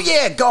everything. Oh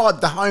yeah, God,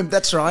 the home.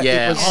 That's right.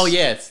 Yeah. It was, Oh,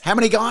 yes. How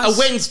many guys? A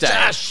Wednesday.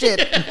 Ah, shit.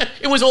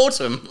 It was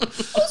autumn.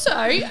 Also,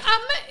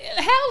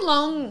 how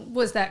long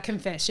was that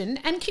confession?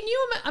 And can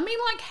you, I mean,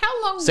 like,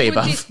 how long See you, would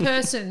bub. this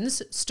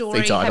person's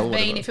story See title, have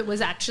been whatever. if it was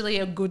actually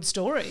a good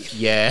story?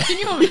 Yeah. Can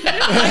you imagine?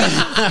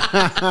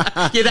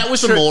 Yeah, that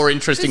was the more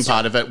interesting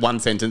part of it. One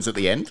sentence at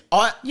the end.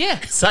 Yeah.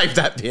 Save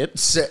that bit.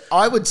 So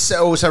I would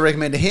also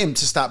recommend to him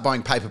to start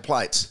buying paper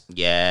plates.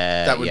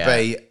 Yeah. That would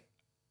be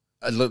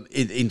a little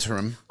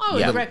interim. I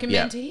would Yeah.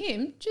 recommend to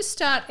him just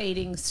start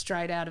eating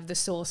straight out of the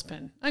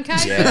saucepan. Okay.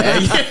 Yeah.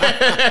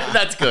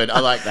 That's good.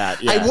 I like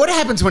that. Yeah. Hey, what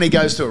happens when he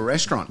goes to a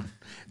restaurant?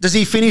 Does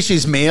he finish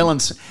his meal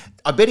and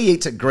I bet he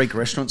eats at Greek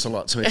restaurants a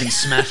lot so he can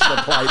smash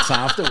the plates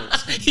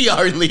afterwards. He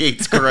only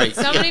eats Greek.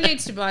 Somebody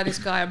needs to buy this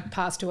guy a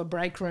pass to a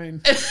break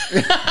room.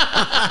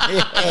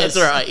 That's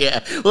right, yeah.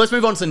 Well, let's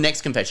move on to the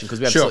next confession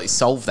because we absolutely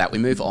solved that. We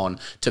move on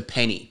to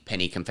Penny.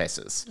 Penny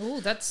confesses.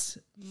 Oh, that's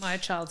my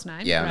child's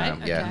name. Yeah, right?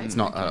 no, yeah. Okay. It's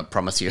not, I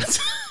promise you.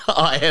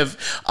 I've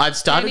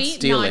started Penny,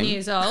 stealing. 9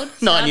 years old.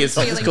 9 years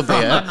old. started This could be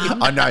stealing it. from my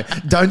mum. I know.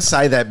 Don't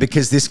say that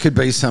because this could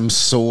be some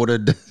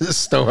sordid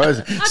story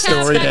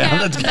Okay,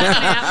 down. I'm done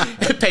now.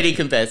 Penny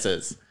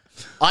confesses.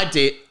 I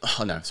did.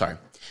 Oh, no, sorry.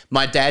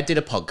 My dad did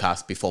a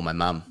podcast before my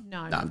mum. No,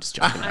 I'm just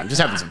joking. I'm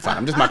just having some fun.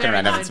 I'm just mucking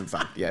around having some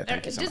fun. Yeah,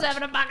 thank you so much. Just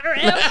having a mucking around.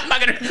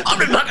 I'm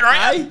just mucking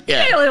around.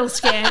 Yeah. A little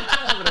scam.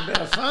 Having a bit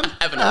of fun.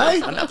 Having a bit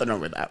of fun. Nothing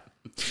wrong with that.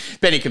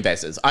 Benny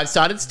confesses, I've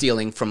started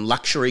stealing from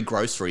luxury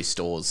grocery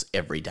stores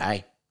every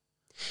day.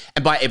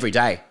 And by every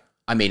day,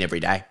 I mean every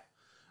day.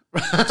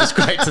 Just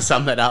great to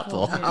sum that up.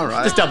 All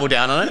right. Just double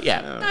down on it.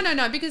 Yeah.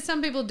 No, because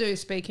some people do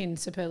speak in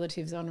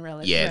superlatives on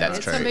relative. Yeah, that's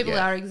true. Some people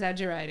are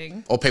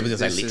exaggerating. Or people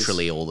just say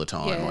literally all the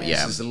time.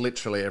 Yeah. This is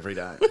literally every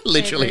day.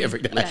 Literally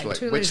every day.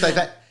 Which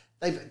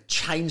they've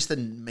changed the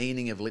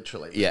meaning of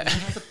literally. Yeah.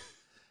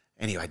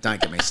 Anyway,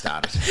 don't get me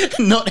started.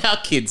 Not how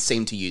kids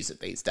seem to use it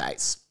these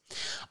days.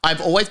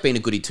 I've always been a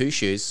goody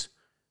two-shoes.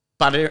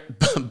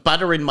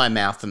 Butter in my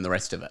mouth and the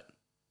rest of it.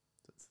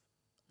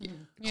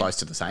 Close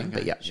to the same,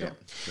 but yeah. Sure.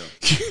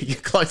 You're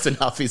close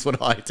enough is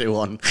what I do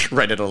on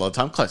Reddit all the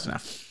time. Close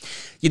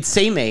enough. You'd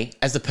see me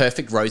as the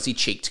perfect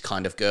rosy-cheeked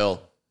kind of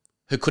girl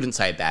who couldn't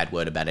say a bad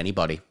word about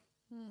anybody.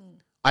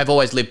 I've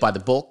always lived by the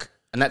book,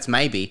 and that's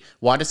maybe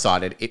why I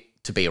decided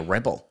it to be a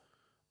rebel.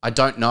 I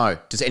don't know.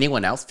 Does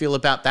anyone else feel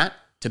about that?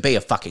 To be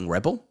a fucking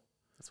rebel?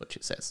 That's what she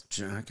says.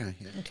 Okay.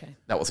 Yeah. Okay.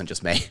 That wasn't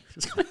just me.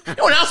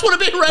 Anyone else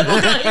want to be a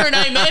rebel? Can I hear an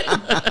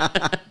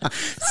amen?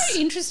 It's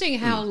very interesting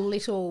how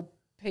little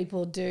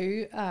people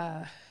do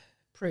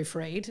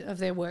proofread of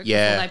their work before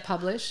they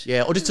publish.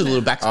 Yeah, or just a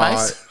little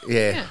backspace.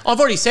 Yeah. I've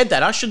already said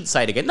that. I shouldn't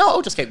say it again. No,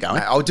 I'll just keep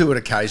going. I'll do it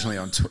occasionally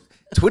on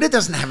Twitter.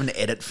 Doesn't have an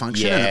edit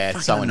function. Yeah, and it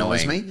it's so fucking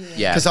annoys annoying. me.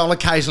 Yeah. Because I'll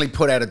occasionally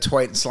put out a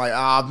tweet and it's like,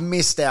 I've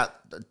missed out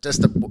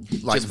just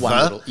Just one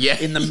little,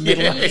 in the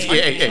middle of it.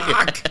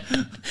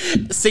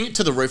 Yeah. Sing it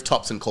to the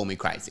rooftops and call me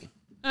crazy.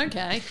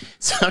 Okay.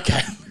 So,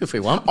 okay, if we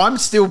want.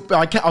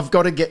 I've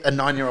got to get a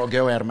 9-year-old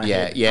girl out of my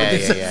head. Yeah.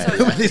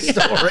 With this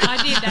story.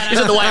 I did that. Is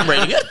it the way I'm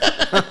reading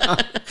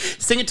it?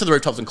 Sing it to the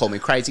rooftops and call me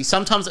crazy.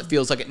 Sometimes it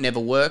feels like it never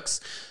works,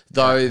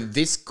 though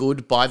this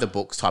good by the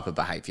books type of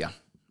behaviour.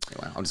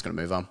 Anyway, I'm just going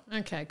to move on.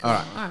 Okay, cool. All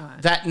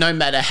right. That no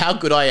matter how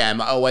good I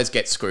am, I always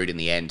get screwed in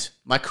the end.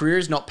 My career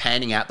is not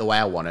panning out the way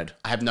I wanted.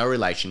 I have no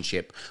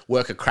relationship,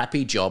 work a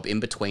crappy job in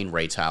between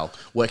retail,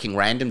 working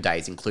random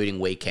days, including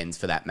weekends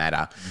for that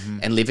matter,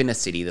 and live in a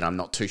city that I'm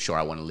not too sure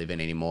I want to live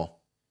in anymore.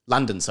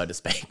 London, so to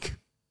speak.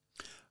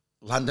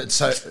 London,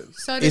 so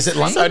is it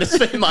London? So to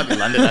speak, it might be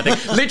London, I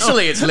think.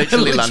 Literally, it's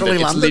literally London.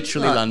 It's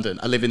literally Right. London.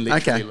 I live in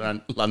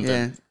literally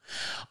London. Yeah.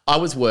 I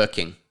was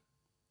working.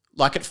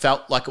 Like it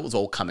felt like it was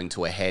all coming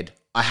to a head.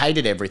 I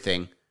hated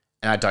everything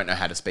and I don't know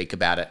how to speak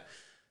about it.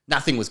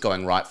 Nothing was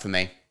going right for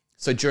me.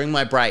 So during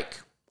my break,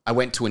 I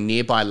went to a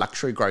nearby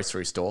luxury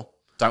grocery store.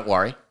 Don't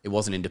worry, it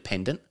wasn't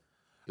independent.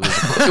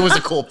 It was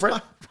a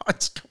corporate,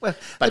 Well,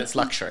 but it's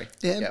luxury.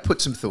 yeah,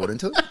 put some thought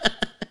into it.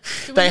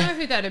 Do we know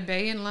who that'd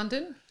be in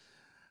London?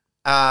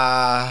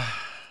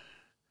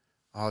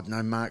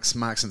 No, Marks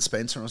and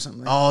Spencer or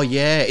something. Oh,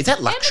 yeah. Is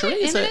that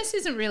luxury? M&S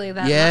isn't really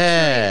that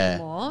Yeah.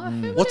 luxury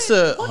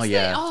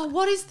anymore.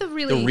 What is the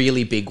the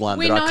really big one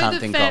We that I know can't the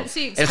think of?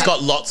 fancy And it's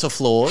got lots of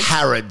floors.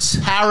 Harrods.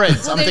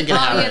 Harrods. I'm thinking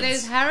Harrods. Yeah,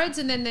 there's Harrods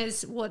and then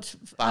there's Barnes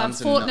and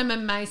Fortnum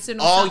and Mason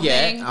or Oh, something.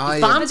 yeah. Oh, yeah.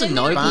 Barnes and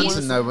Noble. Barnes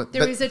and Noble.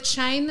 There is a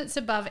chain that's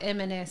above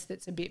M&S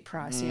that's a bit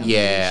pricey. I'm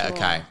Yeah, pretty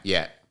sure. okay.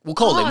 Yeah. We'll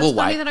call in. It's We'll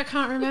funny wait. that I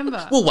can't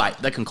remember. We'll wait.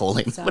 They can call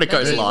in when it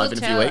goes live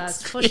in a few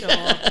weeks. For sure.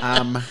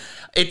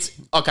 It's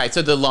okay.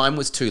 So the line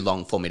was too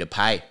long for me to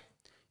pay.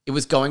 It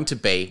was going to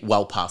be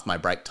well past my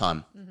break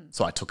time.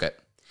 So I took it.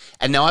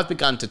 And now I've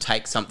begun to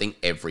take something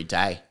every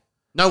day.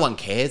 No one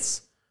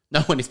cares. No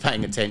one is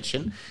paying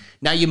attention.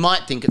 Now you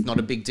might think it's not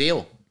a big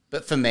deal,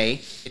 but for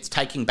me, it's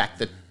taking back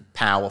the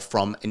power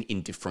from an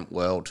indifferent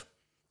world.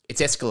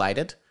 It's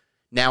escalated.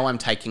 Now I'm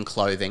taking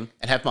clothing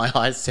and have my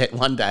eyes set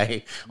one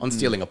day on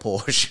stealing a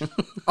Porsche.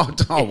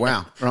 Oh,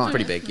 wow. Right.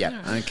 Pretty big,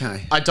 yeah.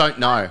 Okay. I don't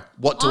know.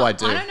 What do I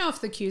do? I don't know if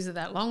the queues are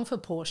that long for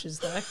Porsches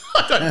though.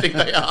 I don't think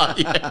they are.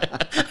 Yeah.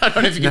 I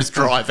don't know if you can just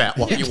drive out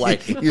while you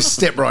wait. You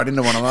step right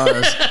into one of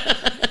those.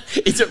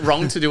 Is it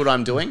wrong to do what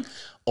I'm doing,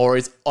 or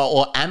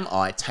am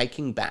I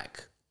taking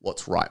back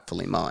what's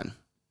rightfully mine?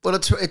 Well,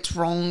 it's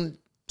wrong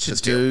to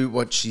do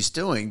what she's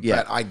doing,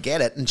 but I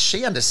get it, and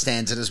she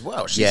understands it as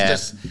well.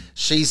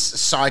 She's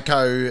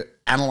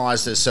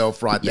psycho-analysed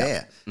herself right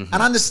there. And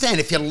understand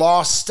if you're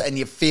lost and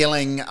you're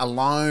feeling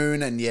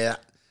alone and you're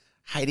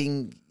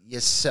hating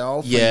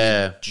yourself and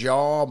your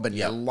job and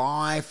your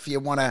life, you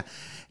want to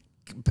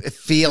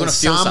feel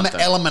some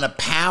element of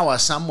power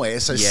somewhere.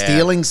 So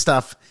stealing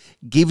stuff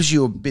gives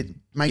you a bit,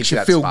 makes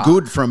you feel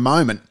good for a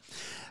moment.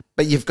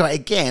 But you've got,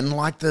 again,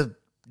 like the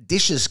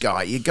dishes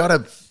guy, you got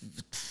to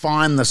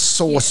find the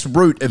source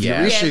root of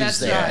your issues that's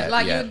there. right.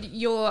 Like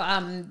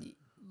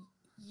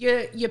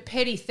your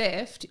petty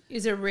theft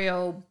is a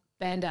real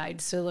Band-Aid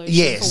solution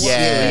for what's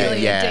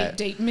really a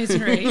deep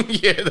misery.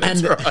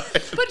 That's right.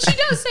 But she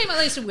does seem at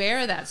least aware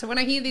of that. So when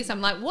I hear this,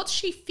 I'm like, what's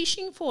she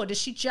fishing for? Is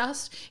she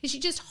just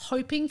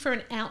hoping for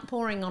an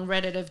outpouring on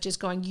Reddit of just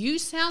going, you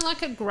sound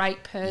like a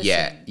great person?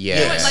 Yeah.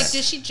 Like,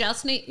 does she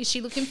just is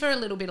she looking for a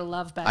little bit of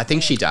love back? I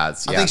think she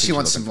does. Yeah, I think she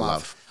wants some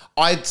love.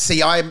 I'm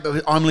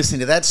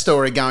listening to that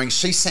story going,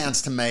 she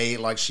sounds to me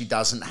like she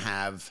doesn't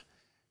have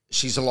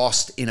she's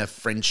lost in a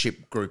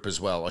friendship group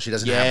as well, or she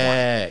doesn't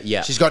have one.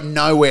 Yeah. She's got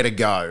nowhere to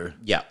go.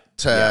 Yeah.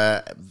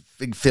 To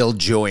feel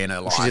joy in her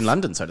life. She's in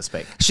London, so to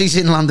speak. She's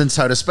in London,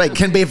 so to speak.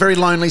 Can be a very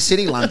lonely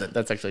city, London.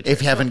 That's actually true.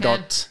 If you haven't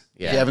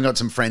got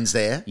some friends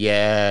there.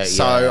 Yeah.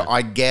 So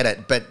I get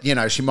it. But,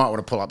 she might want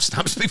to pull up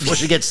stumps before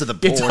she gets to the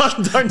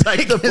Porsche. Don't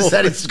take the Porsche.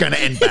 That is going to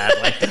end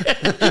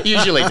badly.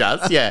 Usually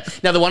does, yeah.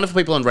 Now, the wonderful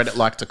people on Reddit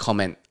like to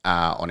comment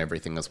on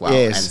everything as well.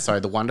 Yes. And so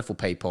the wonderful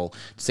people,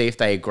 see if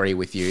they agree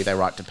with you, they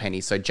write to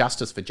Penny. So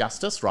Justice for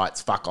Justice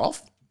writes, fuck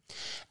off.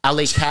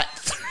 Ali Cat...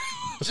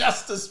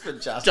 Justice for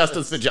justice.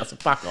 Justice for justice.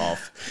 Fuck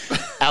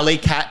off. Ali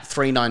Cat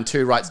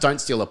 392 writes,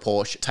 don't steal a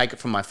Porsche. Take it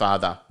from my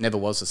father. Never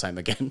was the same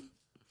again.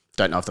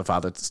 Don't know if the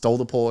father stole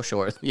the Porsche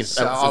or...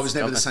 So I was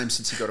never the same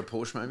since he got a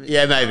Porsche, maybe?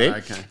 Yeah, maybe. Oh,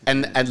 okay.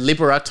 And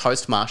Libera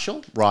Toast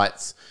Marshall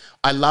writes,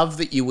 I love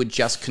that you would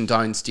just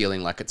condone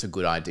stealing like it's a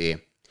good idea.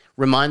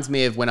 Reminds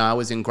me of when I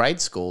was in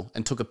grade school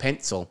and took a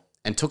pencil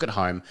and took it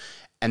home,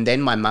 and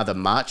then my mother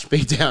marched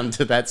me down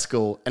to that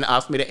school and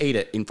asked me to eat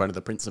it in front of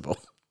the principal.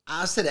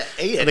 Asked her to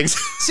eat it.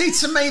 See,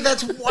 to me,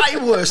 that's way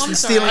worse than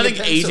stealing I think a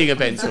pencil. eating a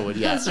pencil would,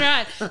 That's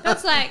right.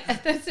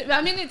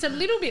 It's a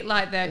little bit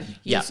like that.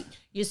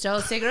 You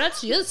stole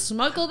cigarettes, you'll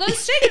smoke all those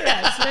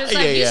cigarettes. But it's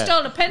like, you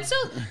stole a pencil,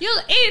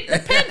 you'll eat the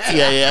pencil.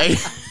 Yeah.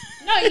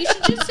 No, you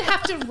should just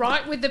have to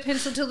write with the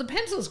pencil till the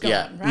pencil's gone.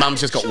 Yeah, right?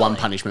 Mum's just got one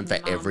punishment for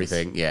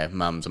everything. Yeah,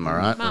 mums, am I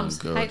right?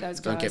 Mums, hate those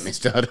guys. Don't get me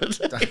started.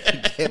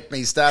 Don't get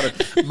me started.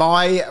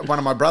 One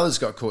of my brothers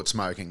got caught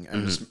smoking,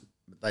 and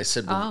they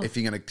said, well, if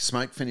you're going to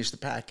smoke, finish the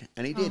pack.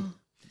 And he did.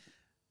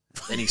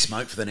 Then he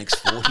smoked for the next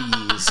 40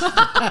 years.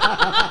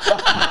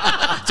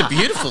 It's a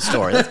beautiful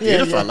story. That's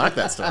beautiful. I like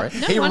that story.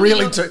 He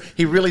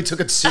really took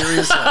it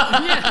seriously.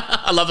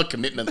 I love a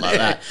commitment like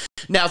that.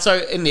 Now, so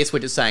in this, we're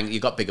just saying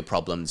you've got bigger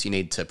problems. You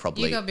need to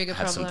probably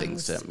have some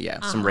things to,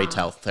 some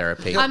retail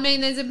therapy. I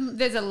mean,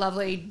 there's a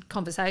lovely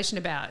conversation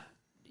about,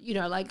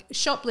 like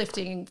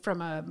shoplifting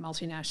from a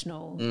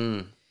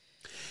multinational.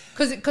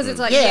 Because it's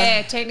like,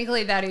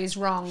 technically that is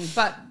wrong,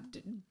 but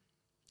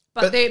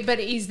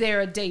is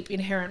there a deep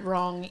inherent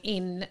wrong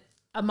in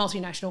a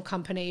multinational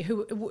company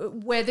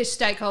where the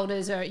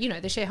stakeholders are,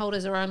 the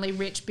shareholders are only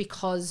rich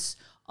because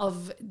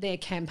of their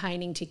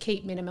campaigning to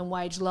keep minimum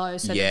wage low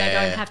so that they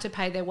don't have to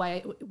pay their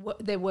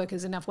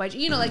workers enough wage.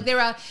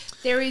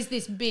 There is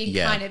this big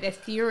kind of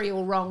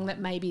ethereal wrong that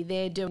maybe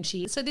they're doing.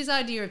 So this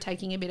idea of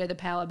taking a bit of the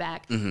power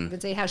back, you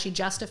can see how she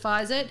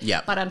justifies it.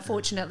 Yeah. But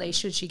unfortunately,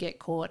 should she get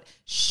caught,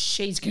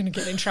 she's going to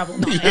get in trouble.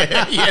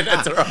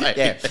 That's right.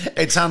 Yeah,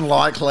 it's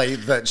unlikely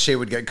that she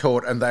would get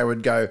caught and they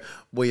would go,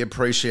 we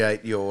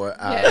appreciate your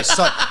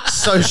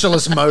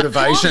socialist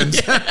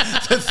motivations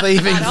for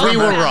thieving. We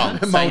were wrong.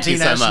 Thank you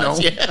so Multinational.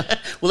 much. Yeah.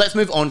 Well, let's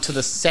move on to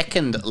the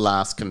second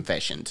last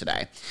confession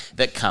today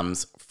that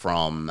comes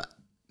from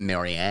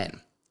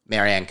Marianne.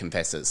 Marianne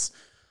confesses,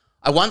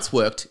 I once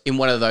worked in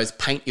one of those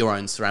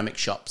paint-your-own ceramic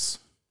shops.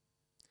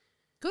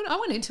 Good. I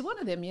went into one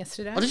of them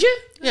yesterday. Oh, did you?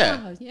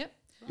 Yeah. Oh, yep.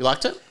 You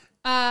liked it?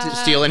 Did you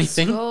steal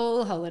anything?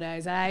 School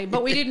holidays, eh?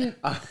 But we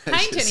didn't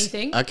paint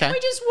anything. Okay. We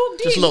just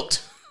walked in. Just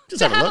looked.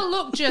 Just have a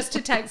look just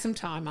to take some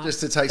time off. Just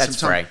to take That's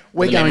some time. free.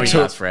 We're The going memory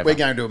lasts forever.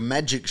 to a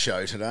magic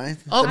show today.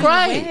 Oh,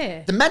 great.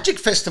 Where? The magic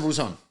festival's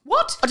on.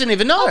 What? I didn't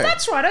even know. Oh,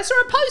 that's right. I saw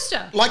a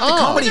poster. Like the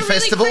comedy It's a really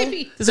festival.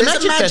 creepy- There's a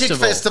magic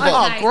festival.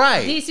 Oh, Okay,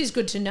 great. This is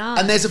good to know.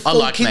 And there's a I full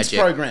like kids magic.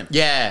 program.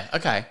 Yeah,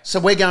 okay.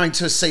 So we're going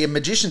to see a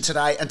magician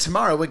today, and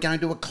tomorrow we're going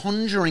to a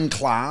conjuring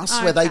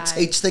class where they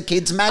Okay. teach the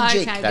kids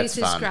magic. Okay, That's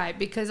this is fun. great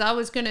because I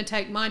was going to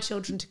take my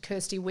children to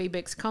Kirsty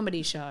Weebeck's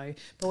comedy show,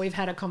 but we've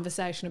had a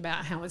conversation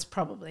about how it's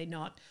probably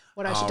not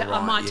what I should do. I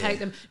right, might yeah. take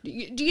them.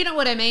 Do you know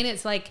what I mean?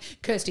 It's like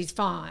Kirsty's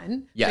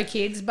fine Yeah. for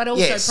kids, but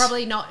also Yes.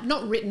 probably not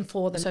written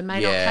for them, so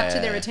may not Yeah.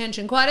 capture their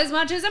attention quite as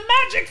much as a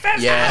magic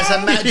festival. Yeah. It's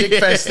a magic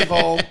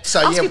festival.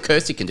 So Ask if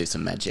Kirsty can do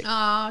some magic.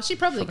 Oh, she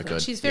probably could.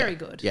 good. She's very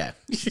good. Yeah.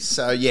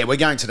 we're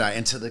going today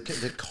into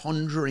the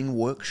conjuring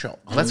workshop.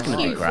 Oh, that's going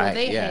to be Cue for great.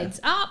 their Yeah. heads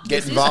up. Get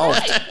This is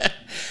involved. great.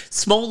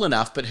 Small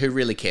enough, but who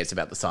really cares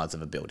about the size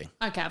of a building?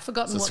 Okay, I've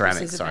forgotten So what ceramics,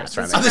 this is sorry, about.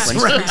 ceramics. This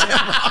is great.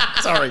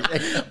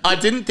 Sorry. I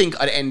didn't think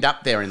I'd end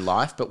up there in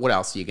life, but what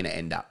else are you going to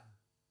end up?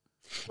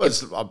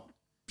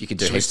 You could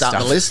do Should we heaps start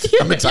of the stuff. list?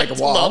 I'm gonna take a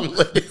It's while. long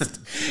list.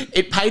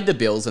 It paid the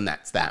bills, and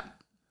that's that.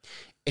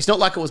 It's not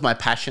like it was my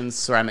passion.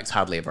 Ceramics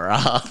hardly ever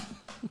are.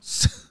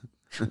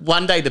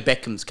 One day the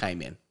Beckhams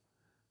came in.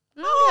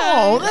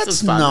 Oh, This that's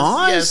was fun.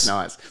 nice. Yes,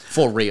 nice.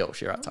 For real,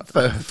 she writes.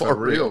 For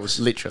reals.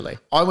 Literally.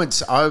 I went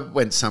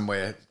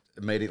somewhere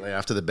immediately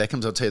after the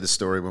Beckhams. I'll tell you the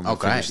story when we Oh,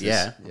 great. finish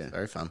this. Yeah.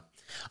 Very fun.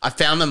 I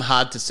found them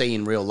hard to see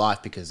in real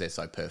life because they're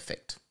so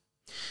perfect.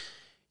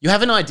 You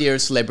have an idea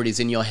of celebrities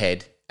in your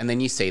head, and then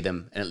you see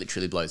them, and it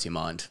literally blows your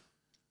mind.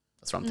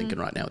 That's what I'm thinking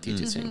right now with you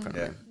two sitting in front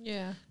of me.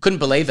 Yeah. Couldn't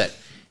believe it.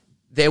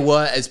 They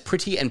were as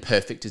pretty and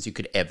perfect as you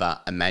could ever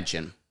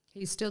imagine.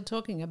 He's still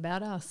talking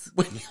about us.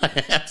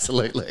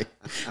 Absolutely.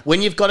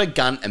 When you've got a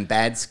gunt and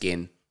bad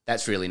skin,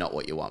 that's really not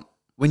what you want.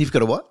 When you've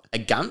got a what? A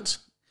gunt?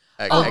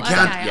 Okay. Oh,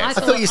 gun. okay. I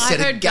thought you said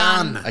a heard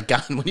gun. A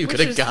gun when you've got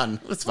a gun.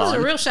 That's It was fine.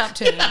 a real sharp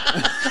turn.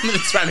 I'm in the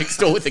ceramic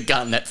store with a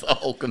gun. That's the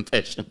whole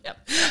confession.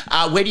 Yep.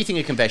 Where do you think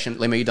a confession,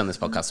 Lehmo, you've done this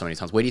podcast so many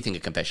times. Where do you think a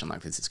confession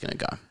like this is going to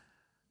go?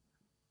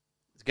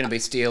 Is it going to be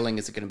stealing?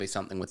 Is it going to be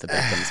something with the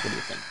Beckhams? What do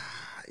you think?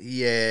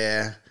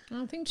 Yeah.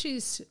 I think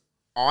she's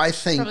I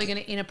think probably going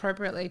to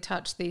inappropriately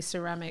touch the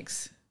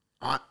ceramics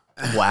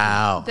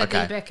Wow. that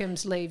Okay. the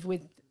Beckhams leave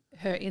with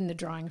her in the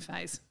drying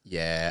phase.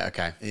 Yeah.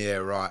 Okay. yeah,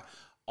 right.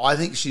 I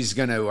think she's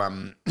going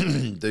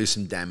to do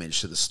some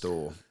damage to the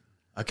store.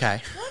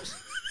 Okay.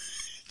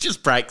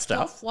 Just break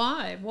stuff.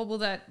 Why? What will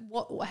that?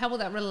 How will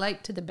that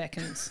relate to the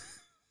Beckhams?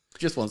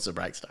 Just wants to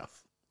break stuff.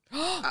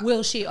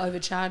 Will she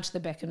overcharge the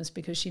Beckhams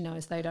because she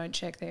knows they don't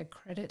check their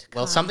credit card?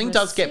 Well, something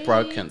does get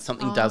broken.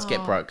 Something does Oh.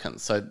 get broken.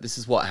 So this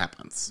is what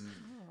happens.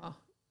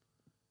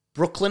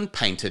 Brooklyn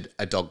painted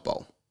a dog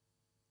bowl.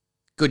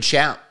 Good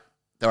shout.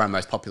 They're our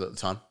most popular at the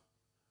time.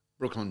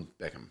 Brooklyn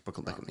Beckham.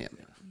 Brooklyn Beckham, yeah.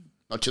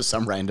 Not just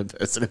some random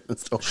person in the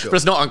store. Sure. But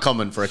it's not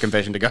uncommon for a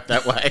confession to go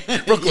that way.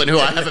 Brooklyn, who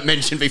I haven't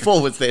mentioned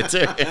before, was there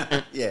too.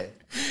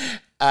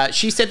 Yeah.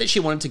 She said that she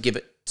wanted to give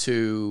it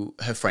to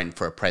her friend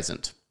for a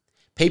present.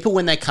 People,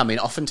 when they come in,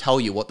 often tell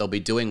you what they'll be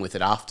doing with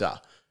it after,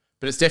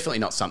 but it's definitely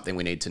not something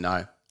we need to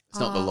know. It's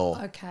not the law.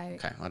 Okay.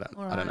 Okay, I don't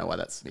right. know why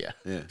that's,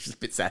 she's a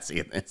bit sassy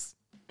in this.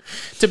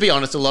 To be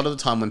honest, a lot of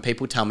the time when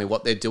people tell me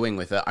what they're doing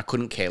with it, I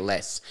couldn't care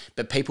less,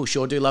 but people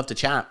sure do love to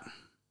chat.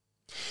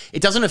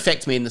 It doesn't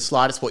affect me in the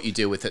slightest what you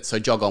do with it, so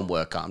jog on,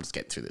 worker. I'm just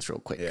getting through this real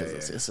quick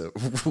because it's a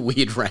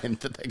weird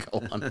rant that they go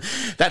on.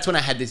 That's when I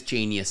had this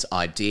genius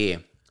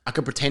idea. I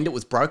could pretend it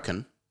was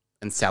broken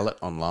and sell it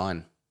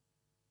online.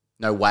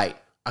 No, wait,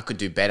 I could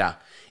do better.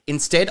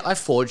 Instead, I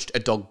forged a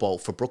dog bowl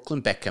for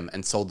Brooklyn Beckham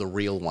and sold the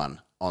real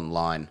one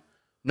online.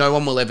 No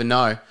one will ever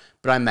know,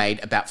 but I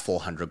made about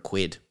 400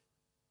 quid.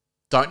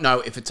 Don't know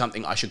if it's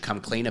something I should come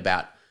clean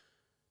about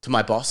to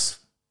my boss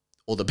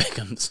or the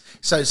Beckhams.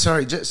 So,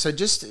 sorry,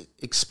 just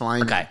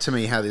explain to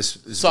me how this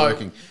is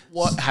working.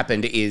 What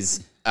happened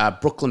is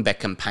Brooklyn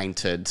Beckham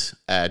painted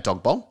a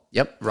dog bowl.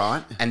 Yep.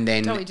 Right. And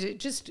then... Totally,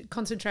 just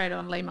concentrate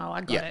on Lehmo.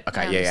 I got it.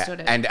 Okay, I understood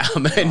it. And,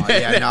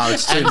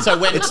 It's too, so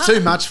when it's too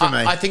much for me.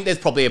 I think there's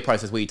probably a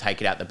process where you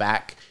take it out the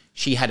back.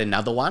 She had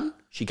another one.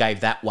 She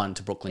gave that one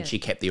to Brooklyn. Yeah. She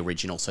kept the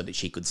original so that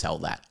she could sell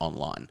that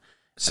online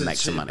and make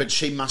some money. But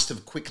she must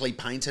have quickly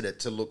painted it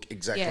to look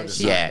exactly Yeah, the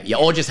she- same. Yeah,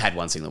 or just had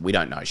one single. We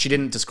don't know. She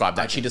didn't describe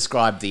that. She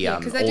described the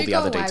because they all do the go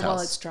other away details. while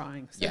it's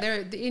drying. So they're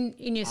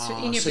in your So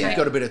you've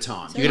got a bit of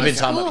time. You got a bit of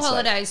time up School your sleeve.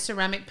 holidays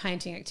ceramic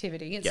painting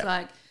activity. It's Yeah.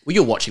 like Well,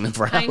 you're watching them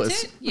for paint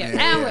hours. it,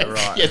 hours.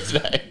 right.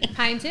 Yesterday.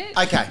 Paint it,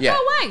 Okay. Yeah.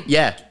 go away,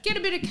 Yeah. get a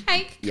bit of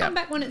cake, Yeah. come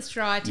back when it's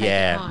dry, take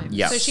Yeah. it home.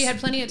 Yeah. So she had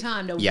plenty of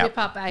time to Yeah. whip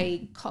up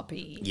a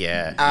copy.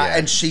 Yeah.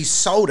 And she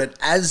sold it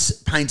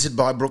as painted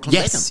by Brooklyn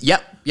Yes.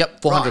 Beckham.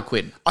 Yep. 400 Right.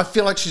 quid. I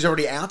feel like she's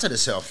already outed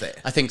herself there.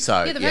 I think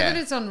so. Yeah, the fact that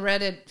it's on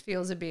Reddit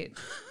feels a bit,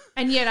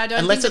 and yet I don't.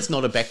 Unless think it's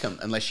not a Beckham,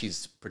 unless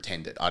she's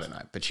pretended. I don't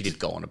know. But she did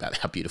go on about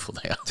how beautiful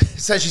they are.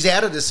 So she's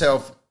outed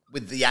herself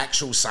with the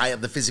actual sale,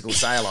 the physical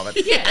sale of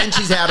it. And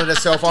she's outed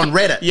herself on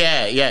Reddit.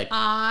 Yeah.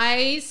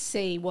 I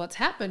see what's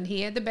happened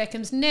here. The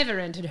Beckhams never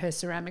entered her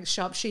ceramics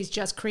shop. She's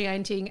just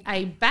creating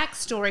a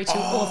backstory to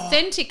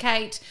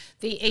authenticate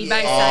the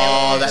eBay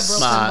sale of that's the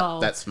Brooklyn smart. Bowl.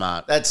 That's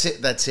smart. That's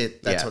it. That's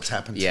Yeah. what's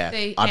happened. Yeah.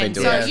 See, I've been and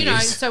doing so, that for you know,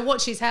 years. so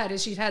what she's had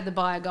is she's had the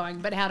buyer going,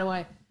 but how do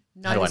I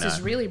know do I this is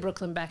know? really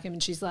Brooklyn Beckham?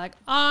 And she's like,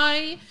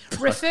 I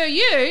refer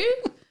you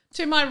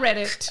to my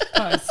Reddit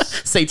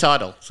post. See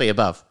title. See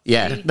above.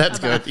 Yeah. See That's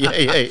above. good.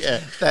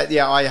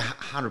 Yeah. I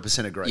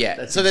 100% agree. Yeah.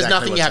 That's So there's exactly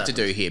nothing you what's have to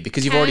happened. do here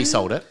because you've already Can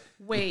sold it.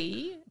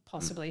 We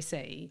possibly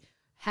see,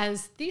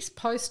 has this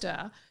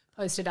poster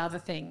posted other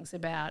things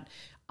about,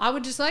 I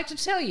would just like to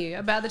tell you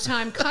about the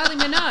time Kylie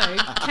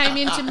Minogue came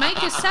in to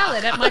make a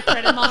salad at my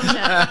Pret a Manger.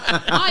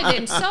 I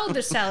then sold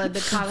the salad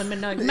that Kylie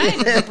Minogue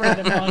made at the Pret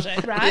a Manger,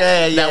 right?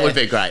 Yeah. That would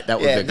be great. That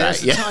would be There's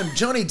great. the Yeah. time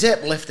Johnny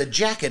Depp left a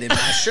jacket in my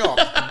shop,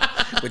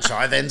 which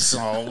I then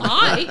sold.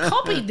 I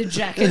copied the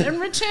jacket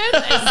and returned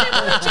a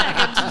similar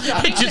jacket to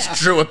Johnny It just Depp.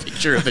 drew a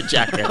picture of a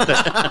jacket.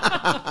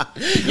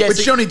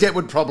 Which Johnny Depp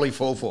would probably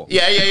fall for.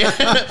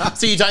 Yeah.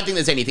 So you don't think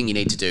there's anything you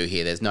need to do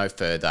here? There's no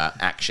further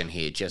action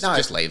here.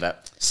 Just leave it.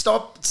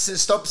 Stop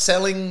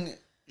selling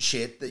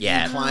shit that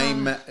Yeah. you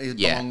claim it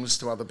Yeah. belongs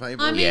to other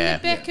people. I mean, Yeah.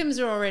 the Beckhams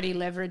are already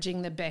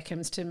leveraging the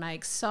Beckhams to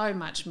make so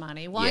much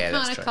money. Why Yeah,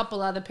 that's can't a true.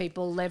 couple other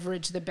people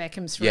leverage the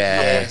Beckhams for a Yeah.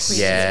 couple of quid as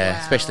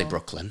well? Especially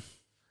Brooklyn.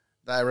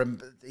 they're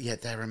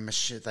a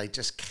machine. They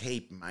just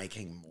keep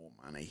making more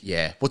money.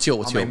 Yeah. What's your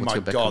My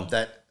Beckham?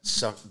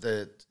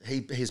 God,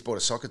 he's bought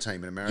a soccer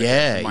team in America.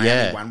 Yeah, Miami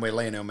yeah. one where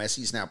Lionel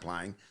Messi's now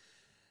playing.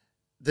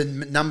 The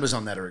numbers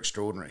on that are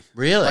extraordinary.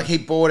 Really? Like he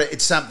bought it.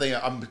 It's something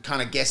I'm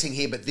kind of guessing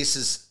here, but this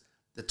is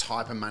the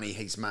type of money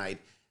he's made.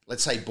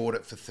 Let's say he bought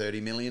it for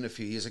 30 million a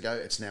few years ago.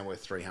 It's now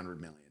worth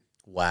 300 million.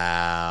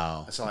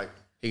 Wow. It's like,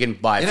 You can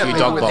buy a you know, few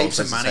people dog with bowls heaps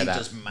of just to say money that.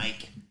 just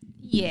make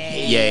Yeah.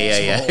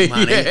 Yeah. all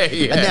money.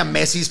 Yeah. And now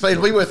Messi's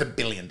it'll be worth $1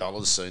 billion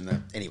soon.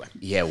 Though. Anyway.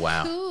 Yeah,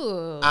 wow.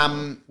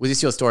 Ooh. Was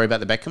this your story about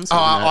the Beckhams? Oh,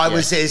 I Yeah.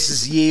 was there. This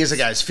is years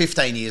ago. It's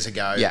 15 years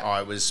ago. Yeah.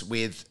 I was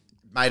with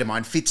mate of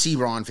mine,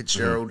 Ryan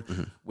Fitzgerald.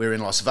 We were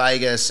in Las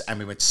Vegas and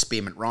we went to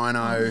Spearmint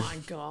Rhino. Oh my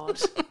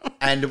God.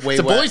 And it's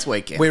a boys'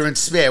 weekend. We were in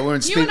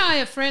Spearmint. You and I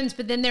are friends,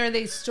 but then there are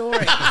these stories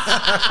where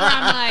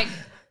I'm like,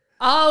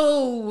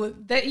 oh,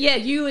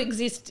 you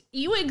exist.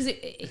 You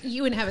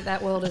inhabit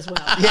that world as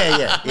well.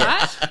 Yeah.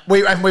 Right?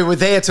 We were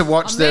there to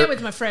watch I'm there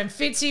with my friend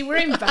Fitzy. We're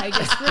in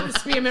Vegas. We're at the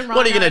Spearmint Rhino.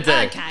 What are you going to do?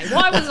 Okay,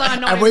 why was I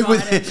not and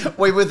invited?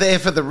 we were there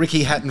for the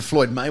Ricky Hatton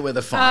Floyd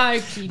Mayweather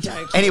fight. Okie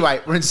dokie.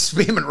 Anyway, we're in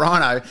Spearmint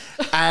Rhino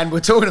and we're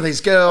talking to these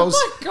girls.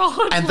 Oh my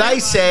God. And they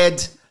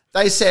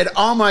said,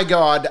 oh my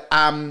God,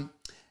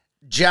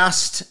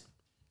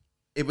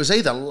 it was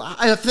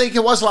I think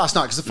it was last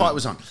night because the fight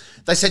was on.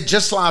 They said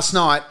just last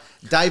night,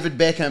 David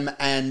Beckham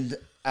and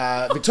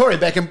Victoria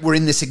Beckham were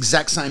in this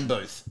exact same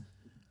booth.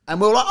 And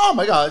we were like, oh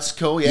my God, it's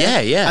cool, yeah.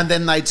 Yeah. And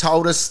then they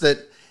told us that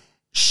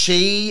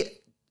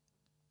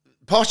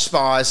Posh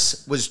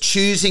Spice was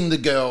choosing the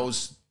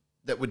girls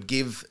that would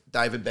give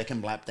David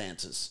Beckham lap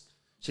dances.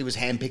 She was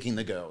handpicking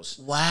the girls.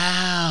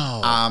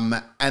 Wow.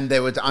 And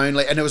there was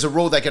a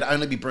rule they could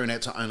only be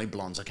brunettes or only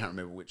blondes. I can't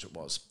remember which it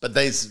was. But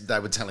they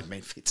were telling me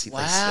Fitzy.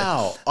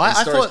 Wow.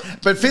 I thought,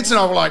 but Fitz and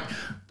I were like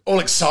all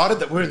excited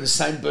that we're in the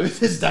same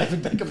booth as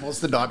David Beckham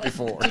was the night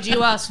before. Did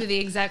you ask for the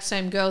exact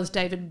same girls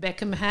David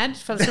Beckham had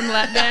for some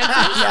lap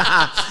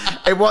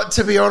dances?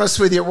 To be honest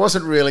with you, it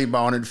wasn't really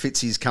mine and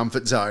Fitzy's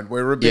comfort zone.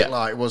 We were a bit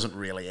like, it wasn't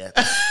really it.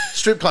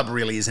 Strip club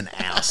really isn't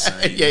our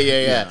scene. Yeah.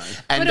 You know.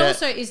 And but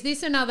also, is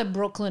this another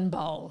Brooklyn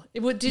Bowl?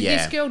 Did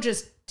this girl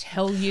just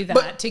tell you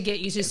that to get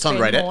you to spend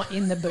more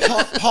in the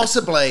booth?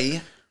 Possibly.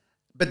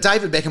 But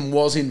David Beckham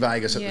was in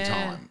Vegas at the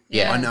time.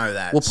 Yeah. I know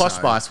that. Well, Posh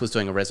Spice was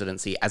doing a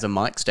residency as a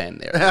mic stand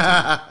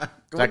there.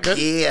 Good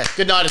gear.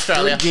 Good night,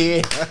 Australia. Good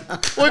gear.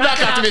 We're back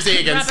after Miss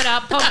Egan's. Wrap it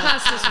up.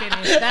 Podcast is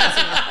finished.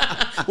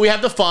 That's it. We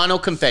have the final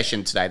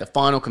confession today. The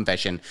final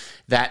confession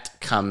that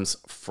comes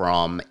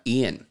from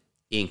Ian.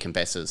 Ian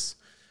confesses,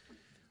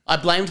 I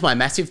blamed my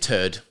massive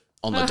turd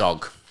on the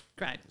dog.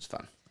 Great. It's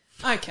fun.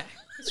 Okay.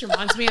 This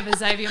reminds me of the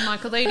Xavier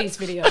Michaelides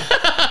video.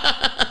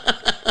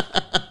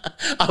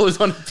 I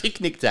was on a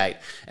picnic date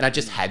and I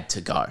just had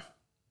to go.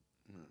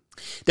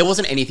 There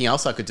wasn't anything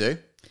else I could do.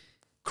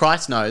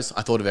 Christ knows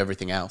I thought of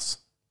everything else.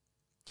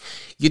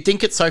 You'd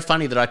think it's so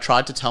funny that I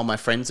tried to tell my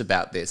friends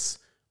about this.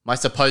 My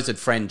supposed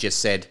friend just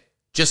said,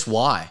 just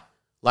why?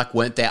 Like,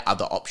 weren't there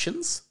other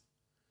options?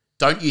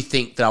 Don't you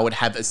think that I would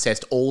have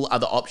assessed all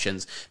other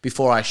options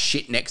before I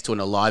shit next to an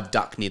alive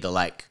duck near the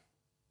lake?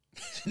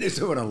 Next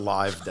to an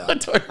alive duck. I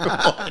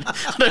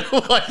don't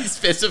know why he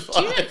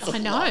specified. I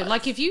know.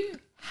 Like, if you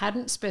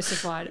hadn't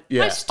specified,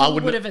 Yeah, I still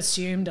would have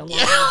assumed alive.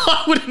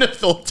 I wouldn't have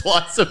thought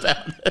twice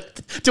about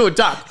it. To a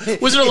duck.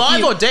 Was it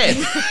alive or dead?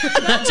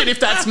 Imagine if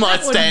that's my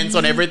stance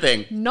on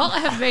everything. Not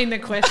have been the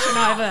question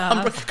I've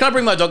asked. Can I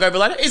bring my dog over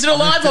later? Is it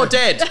alive or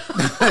dead?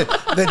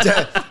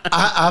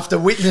 After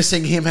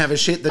witnessing him have a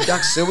shit, the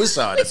duck's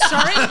suicided.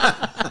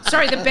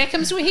 Sorry, the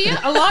Beckhams were here?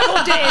 Alive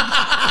or dead?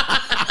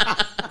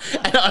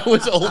 And I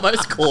was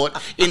almost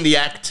caught in the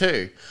act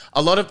too.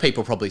 A lot of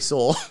people probably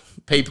saw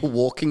people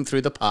walking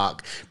through the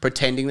park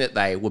pretending that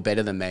they were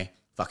better than me.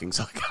 Fucking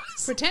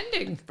psychos.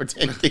 Pretending.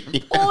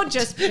 Yeah. Or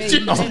just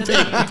being better than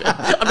you.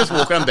 I'm just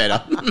walking, I'm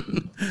better.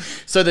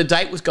 So the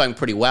date was going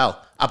pretty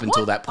well up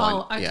until that point.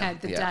 Oh, okay,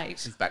 the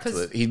date. Back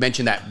to he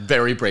mentioned that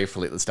very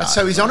briefly at the start.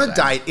 So he's on a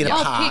date in a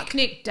park.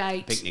 Picnic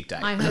date.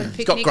 I heard picnic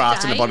He's got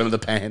grass date. in the bottom of the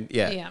pan.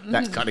 Yeah.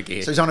 That's kind of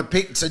gear. So he's on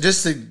a So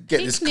just to get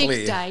this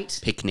clear.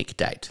 Picnic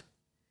date.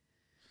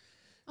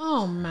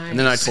 Oh, mate. And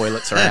there are no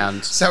toilets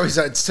around. So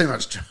it's too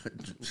much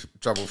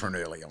trouble from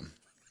early on.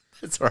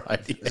 That's right.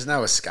 Yeah. There's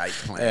no escape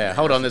plan. Yeah,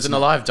 hold on. There's an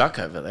alive duck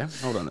over there.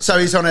 Hold on. So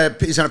he's on a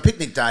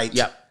picnic date.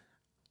 Yep.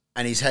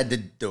 And he's had to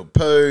do a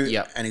poo.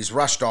 Yep. And he's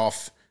rushed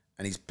off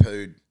and he's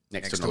pooed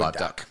next to an alive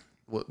duck.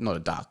 Well, not a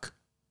duck.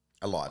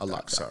 A live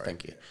duck. Sorry.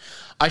 Thank you.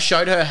 I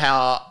showed her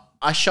how.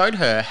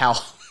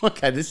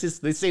 Okay,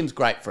 this seems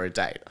great for a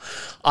date.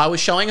 I was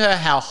showing her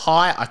how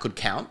high I could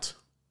count.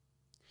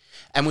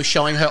 And was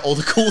showing her all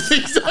the cool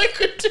things I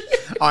could do.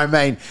 I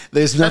mean,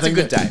 there's nothing.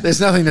 That's a good day.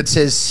 There's nothing that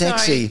says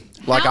sexy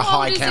like a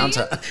high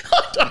counter.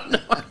 I don't know.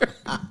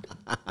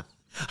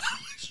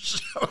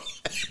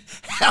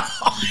 How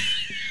high?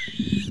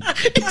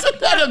 Isn't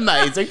that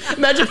amazing?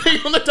 Imagine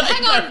being on the date.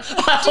 Hang on.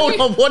 Hold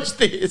on, watch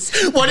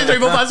this. 1, 2, 3,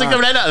 4, 5, 6,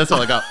 7, 8, 9. That's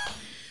all I got.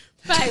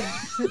 Babe,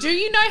 do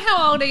you know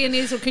how old Ian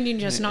is, or can you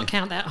just not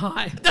count that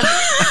high?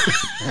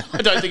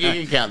 I don't think you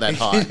can count that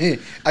high.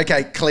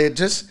 Okay, Claire,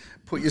 just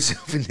put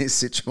yourself in this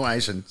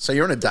situation. So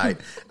you're on a date,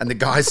 and the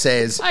guy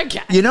says,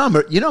 Okay. "You know, I'm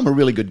a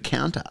really good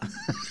counter."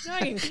 I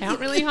can count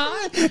really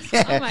high.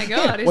 Oh my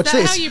god! Is Watch that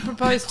this. how you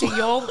propose to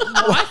your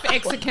wife,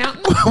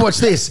 ex-accountant? Watch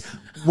this.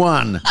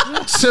 1,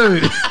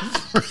 2,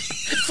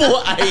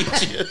 4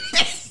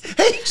 ages.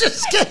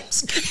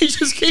 He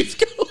just keeps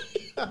going.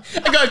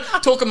 And go,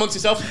 talk amongst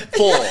yourself.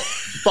 4,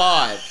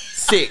 5,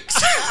 6,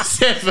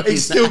 7.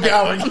 He's still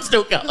going. I'm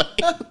still going.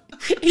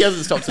 He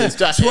hasn't stopped since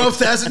day.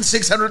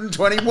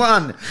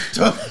 12,621.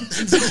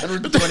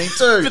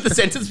 12,622. But the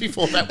sentence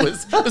before that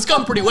it's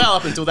gone pretty well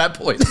up until that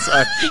point.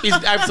 So he's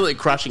absolutely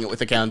crushing it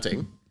with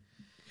accounting.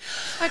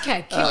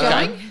 Okay, keep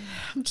going.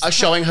 I was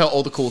showing her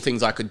all the cool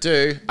things I could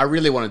do. I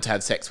really wanted to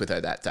have sex with her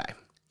that day.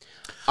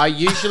 I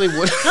usually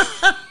would.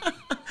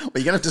 Well,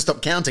 you're going to have to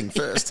stop counting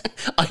first.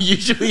 I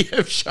usually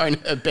have shown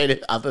her better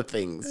other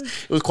things.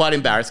 It was quite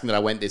embarrassing that I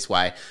went this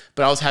way,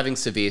 but I was having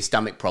severe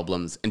stomach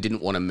problems and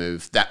didn't want to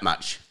move that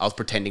much. I was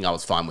pretending I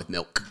was fine with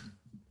milk.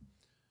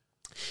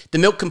 The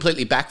milk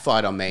completely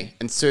backfired on me,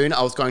 and soon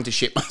I was going to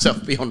shit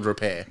myself beyond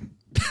repair.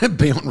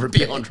 Beyond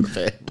repair. Beyond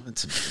repair.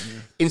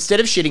 Instead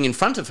of shitting in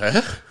front of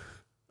her,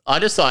 I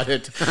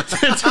decided to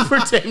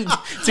pretend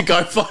to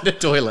go find a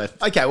toilet.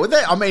 Okay, well,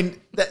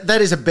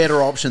 that is a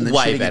better option than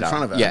Way shitting better. in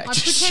front of her. Yeah. I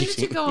pretended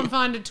to go and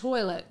find a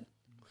toilet.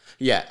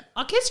 Yeah.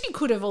 I guess you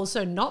could have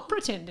also not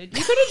pretended.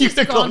 You could have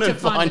just gone to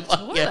find a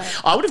toilet. Yeah.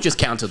 I would have just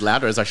counted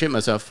louder as I shit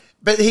myself.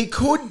 But he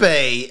could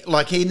be,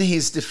 like, in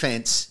his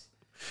defence,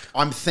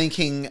 I'm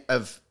thinking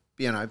of,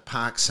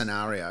 park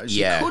scenarios.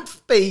 Yeah. You could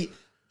be,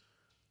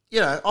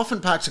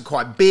 often parks are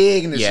quite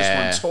big and there's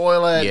just one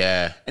toilet.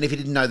 Yeah. And if he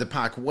didn't know the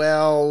park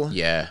well,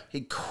 Yeah.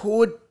 he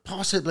could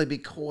possibly be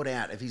caught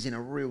out if he's in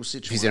a real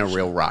situation. He's in a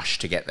real rush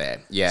to get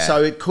there. Yeah.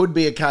 So it could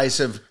be a case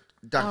of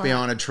duck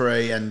behind a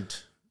tree and...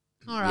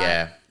 All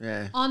right.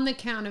 Yeah. On the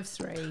count of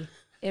 3,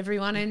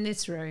 everyone in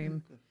this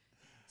room,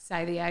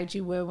 say the age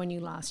you were when you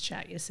last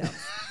shat yourself.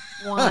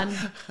 1,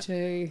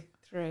 2,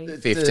 3.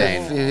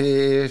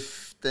 15.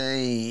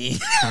 15.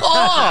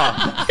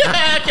 Oh!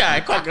 Yeah,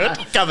 okay, quite good.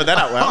 Covered that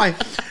up well.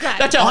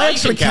 That's how I you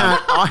actually can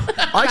count.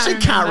 I actually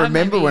can't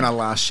remember maybe. when I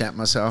last shat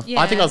myself. Yeah.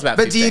 I think I was about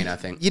But 15, I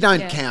think. you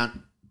don't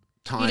count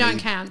tiny. You don't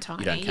count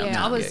tiny. You don't count I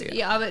tiny, was.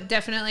 yeah. I would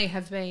definitely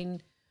have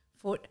been.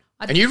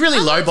 And you really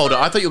lowballed it.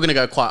 I thought you were going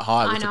to go quite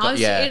high. I With know.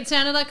 the, It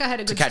sounded like I had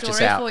a good catch us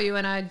story out. for you,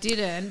 and I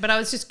didn't. But I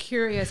was just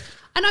curious,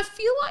 and I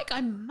feel like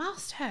I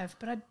must have,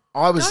 but I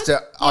I was.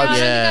 don't, I don't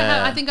think I have.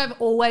 Yeah. I think I've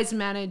always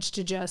managed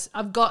to just.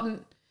 I've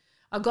gotten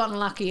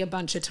lucky a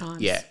bunch of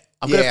times. Yeah.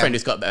 I've got a Yeah. friend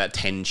who's got about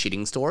 10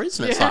 shitting stories,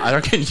 and it's Yeah. like, I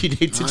reckon you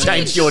need to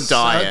change your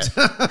diet.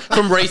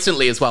 From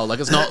recently as well. Like,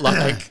 it's not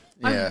like...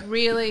 Yeah. I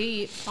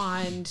really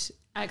find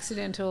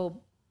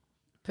accidental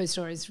poo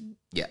stories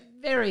Yeah.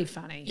 very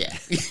funny. Yeah.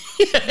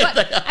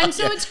 And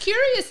so it's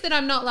curious that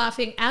I'm not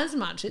laughing as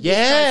much at this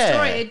Yeah.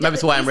 story. Maybe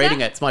it's the way I'm Is reading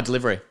that- it. It's my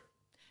delivery.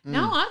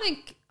 No, I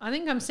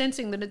think I'm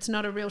sensing that it's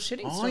not a real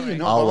shitting story. you're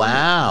not. Oh,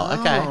 wow.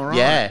 Okay. right.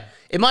 Yeah.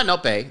 It might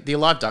not be. The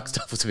alive duck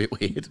stuff was a bit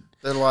weird.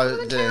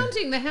 The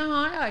counting, the how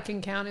high I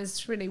can count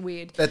is really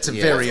weird. That's a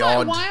Yeah. very That's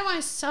odd. why am I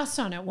sus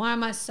on it? Why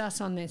am I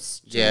sus on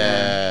this?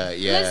 Yeah.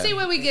 Yeah. Let's see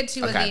where we get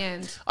to at the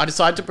end. I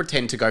decided to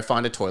pretend to go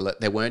find a toilet.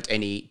 There weren't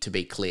any, to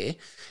be clear,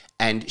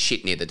 and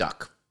shit near the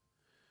duck.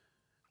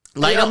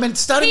 Later, Yeah, I mean,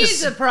 starting Here's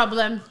to. the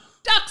problem.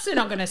 Ducks are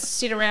not going to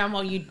sit around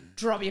while you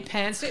drop your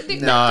pants. The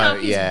no, duck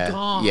is yeah,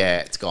 gone. yeah,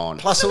 it's gone.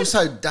 Plus,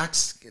 also,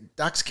 ducks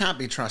can't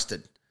be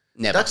trusted.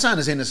 Never. Ducks aren't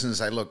as innocent as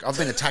they look. I've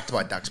been attacked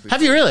by ducks before.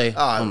 Have you really?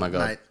 Oh, my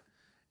god! mate.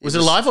 Was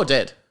it alive or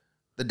dead?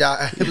 The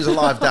duck. It was a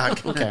live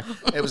duck. Okay.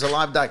 It was a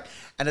live duck,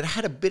 and it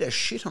had a bit of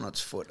shit on its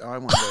foot. I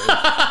wonder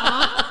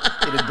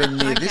if it had been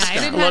near this Okay, it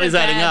guy. had What is a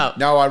adding bad- up?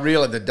 No, I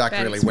realized the duck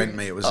Bad really experience. went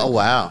me. It was. Oh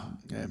wow!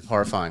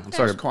 Horrifying. I'm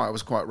sorry. I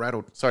was quite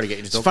rattled. Sorry to get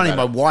you to It's talk funny. My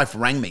about it. wife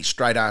rang me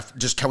straight after,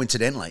 just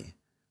coincidentally,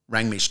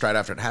 rang me straight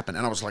after it happened,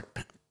 and I was like,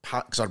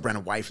 because I'd ran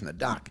away from the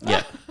duck.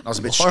 Yeah. I was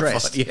a bit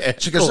Horrified, stressed. yeah,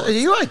 She of goes, course. "Are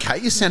you okay?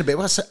 You sound a bit."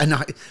 Well, and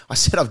I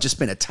said, "I've just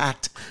been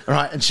attacked." All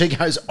right, and she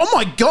goes, "Oh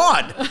my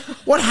god,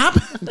 what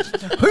happened?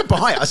 Who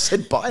by?" I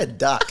said, "Buy a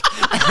duck."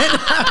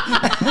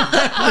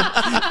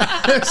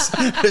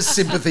 Her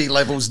sympathy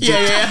levels dipped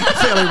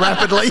fairly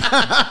rapidly.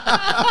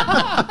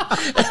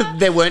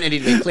 There weren't any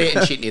to be clear,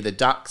 and shit near the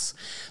ducks.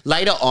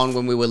 Later on,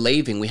 when we were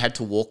leaving, we had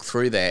to walk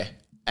through there,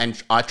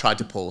 and I tried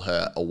to pull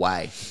her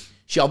away.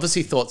 She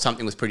obviously thought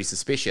something was pretty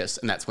suspicious,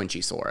 and that's when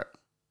she saw it.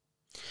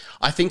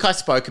 I think I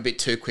spoke a bit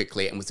too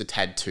quickly and was a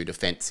tad too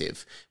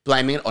defensive,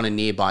 blaming it on a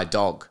nearby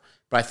dog,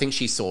 but I think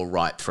she saw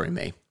right through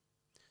me.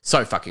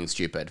 So fucking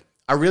stupid.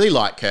 I really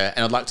like her,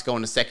 and I'd like to go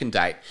on a second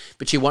date,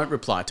 but she won't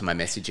reply to my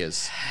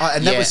messages.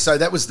 And that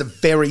was the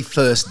very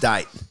first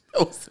date.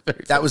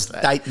 That was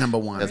date. date number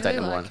one. That's I date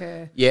really number like one.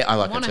 her. Yeah, I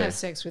like I her want to too. have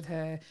sex with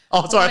her.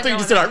 Oh, sorry, I thought you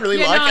just said I really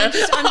like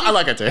her. I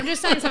like her too. I'm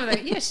just saying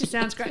something. Yeah, she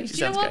sounds great. Do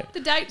you know sounds what? great. The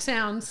date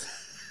sounds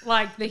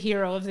like the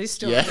hero of this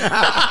story. Yeah.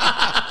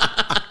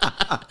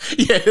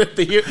 Yeah,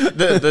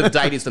 the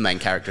date is the main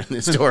character in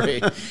this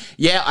story.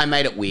 Yeah, I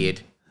made it weird.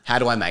 How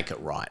do I make it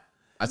right?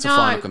 That's a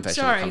final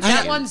confession. Sorry, comes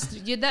that in.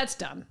 one's that's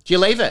done. Do you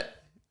leave it?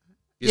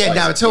 Yeah,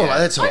 no, it's all right.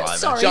 That's all I'm right.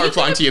 sorry. She'll you're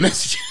reply gonna- to your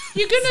messages.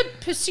 You're gonna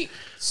pursue.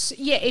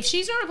 Yeah, if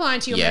she's not replying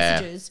to your Yeah,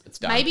 messages, it's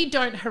done. maybe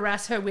don't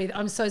harass her with,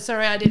 "I'm so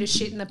sorry I did a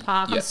shit in the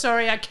park. Yeah. I'm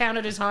sorry I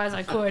counted as high as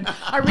I could.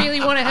 I really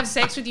want to have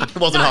sex with you." It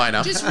wasn't high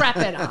enough. Just wrap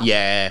it up.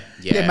 Yeah.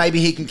 Yeah, maybe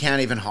he can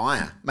count even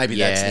higher. Maybe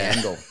that's the Yeah.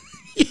 angle.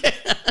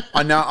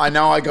 I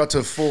know. I got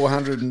to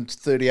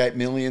 438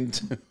 million.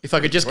 If I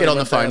could just get on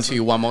the phone to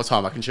you one more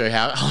time, I can show you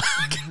how.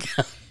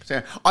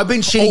 I've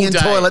been shitting All in day.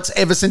 toilets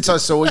ever since I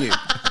saw you.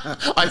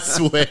 I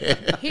swear.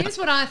 Here's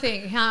what I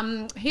think.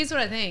 Here's what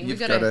I think. You've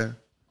We've got got to.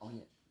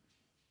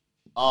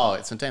 Oh,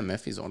 it's a Dan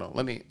Murphy's order.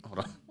 Let me hold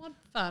on. What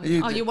fun.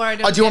 You're worried?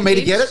 Do you want me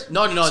to get it?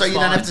 No. So it's you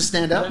fine. don't have to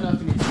stand up. I don't know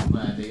if you need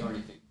my ID or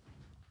anything.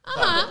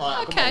 I've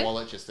got my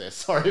wallet just there.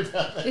 Sorry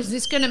about that. Is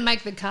this going to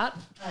make the cut?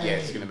 Yeah,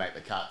 it's going to make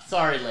the cut.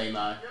 Sorry,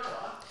 Lehmo.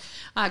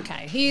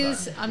 Okay,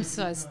 I'm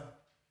so...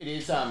 It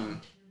is,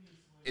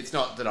 it's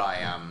not that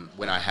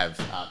when I have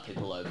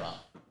people over,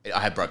 I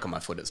have broken my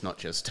foot. It's not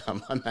just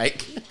I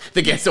make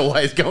the guests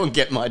always go and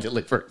get my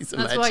deliveries.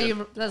 That's why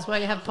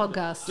you have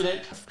podcasts.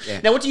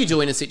 Yeah. Now, what do you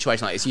do in a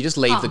situation like this? You just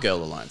leave the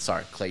girl alone.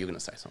 Sorry, Claire, you were going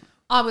to say something.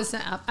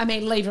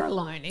 Leave her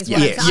alone is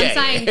what I'm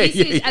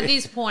saying. At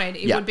this point,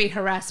 it would be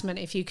harassment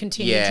if you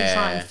continue to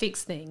try and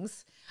fix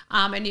things.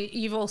 And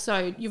you've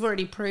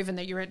already proven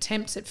that your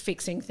attempts at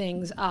fixing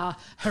things are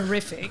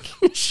horrific.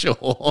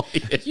 Sure.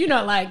 Yeah. You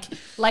know,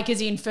 like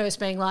as in first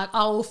being like,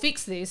 I will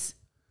fix this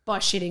by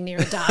shitting near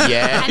a duck.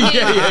 Yeah. And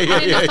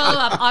then the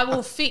follow-up, I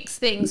will fix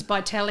things by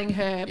telling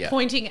her,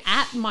 pointing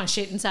at my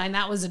shit and saying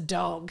that was a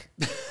dog.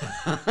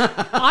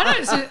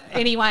 I don't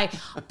anyway.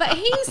 But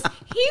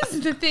here's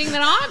the thing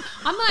that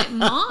I'm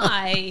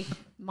like,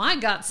 my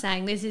gut's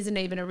saying this isn't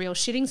even a real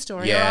shitting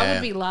story, or I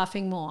would be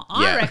laughing more.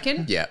 I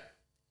reckon. Yeah.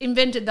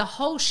 Invented the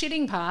whole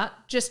shitting part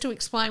just to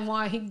explain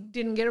why he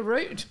didn't get a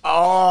root.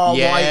 Oh,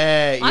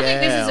 yeah. I think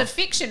this is a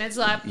fiction. It's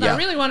like, I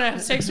really want to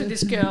have sex with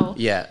this girl.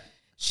 Yeah.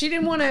 She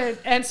didn't want to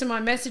answer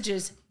my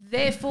messages.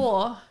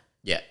 Therefore...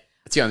 Yeah.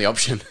 It's the only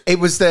option. It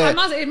was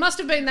it must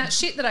have been that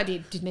shit that I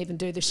did. Didn't even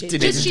do the shit.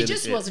 She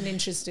just wasn't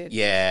interested.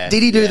 Yeah.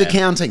 Did he do the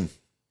counting?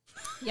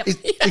 Yep.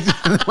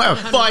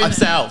 Well, by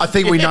himself. I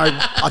think we know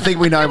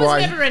There was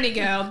why. never any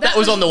girl. That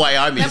was on the way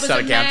home. He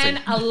started counting.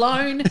 That was a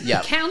man alone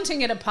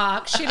counting at a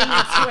park, shitting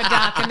next to a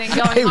duck, and then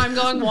going home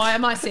going, why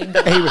am I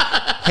single?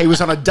 He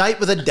was on a date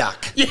with a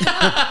duck.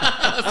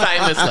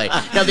 Famously.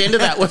 Now, at the end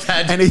of that, we've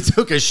had... And he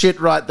took a shit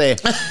right there.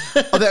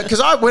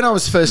 Because when I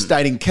was first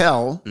dating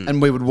Kel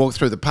and we would walk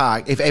through the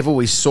park, if ever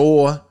we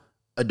saw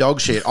a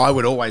dog shit, I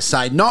would always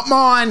say, not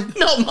mine.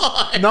 Not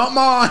mine. Not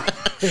mine.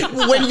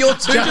 When you're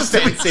too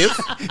defensive.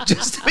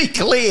 Just to be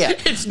clear.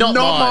 It's not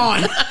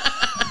mine.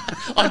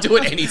 I do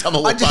it anytime I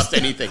walk past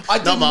anything.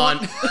 Not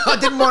mine. I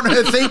didn't want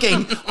her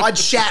thinking I'd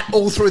shat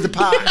all through the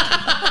park.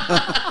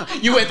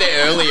 You went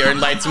there earlier and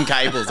laid some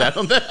cables out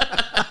on there.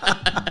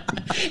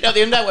 Now, at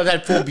the end of that, we've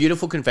had 4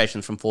 beautiful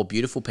confessions from 4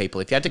 beautiful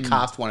people. If you had to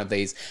cast one of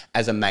these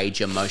as a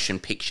major motion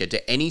picture, do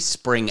any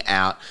spring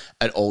out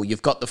at all?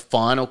 You've got the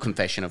final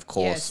confession, of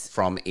course,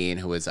 from Ian,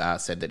 who has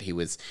said that he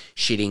was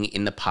shitting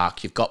in the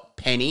park. You've got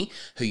Penny,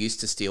 who used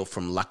to steal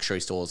from luxury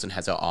stores and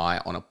has her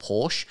eye on a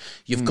Porsche.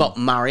 You've got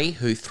Murray,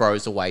 who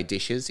throws away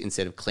dishes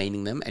instead of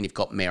cleaning them. And you've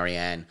got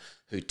Marianne,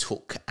 who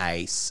took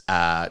a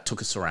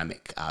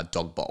ceramic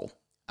dog bowl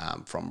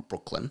from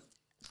Brooklyn.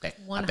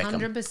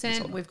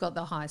 100%. We've got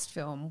the heist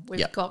film.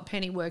 We've got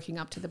Penny working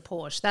up to the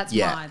Porsche. That's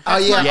mine.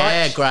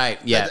 Great.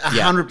 Yeah,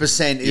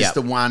 100% is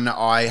the one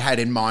I had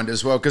in mind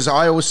as well, because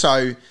I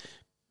also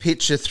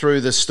picture through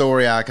the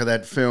story arc of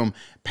that film,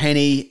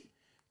 Penny,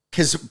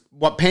 because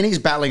what Penny's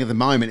battling at the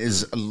moment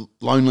is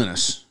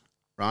loneliness,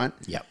 right?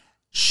 Yep.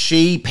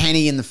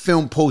 Penny in the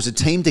film pulls a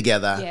team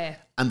together. Yeah.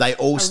 And they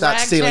all start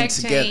stealing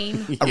together.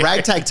 A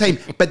ragtag team.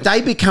 But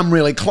they become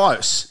really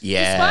close.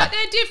 Yeah. Despite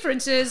their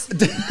differences, they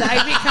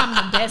become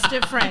the best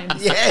of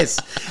friends. Yes.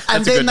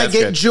 And then they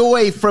get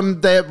joy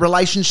from the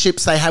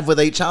relationships they have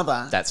with each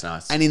other. That's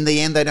nice. And in the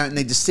end, they don't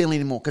need to steal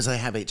anymore because they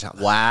have each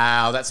other.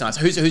 Wow, that's nice.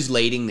 Who's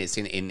leading this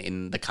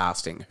in the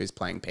casting? Who's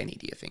playing Penny,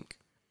 do you think?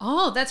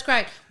 Oh, that's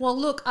great. Well,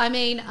 look, I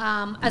mean,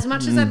 as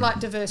much as I'd like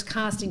diverse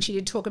casting, she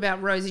did talk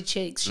about rosy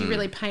cheeks. She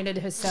really painted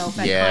herself.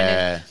 Kind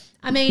of,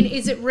 I mean,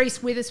 is it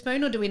Reese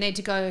Witherspoon or do we need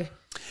to go?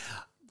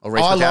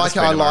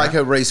 I like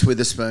her Reese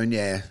Witherspoon.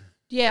 Yeah.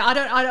 Yeah, I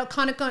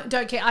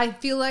don't care. I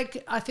feel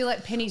like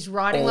Penny's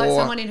writing like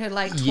someone in her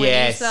late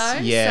 20s though.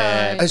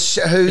 Yeah.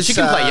 So. She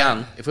can play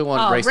young. If we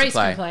want Reese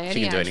to play,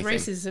 she can do anything.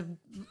 Reese is a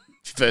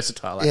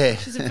versatile actor. Yeah.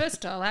 She's a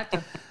versatile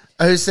actor.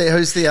 Who's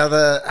the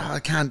other? Oh,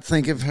 I can't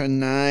think of her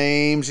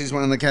name. She's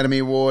won an Academy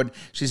Award.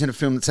 She's in a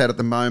film that's out at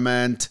the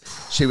moment.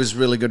 She was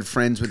really good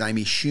friends with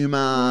Amy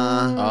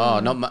Schumer.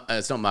 Oh,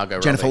 it's not Margot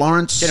Robbie. Jennifer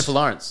Lawrence. Jennifer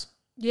Lawrence.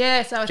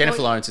 Yeah, so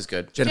Jennifer Lawrence is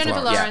good. Jennifer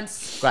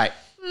Lawrence. Yeah.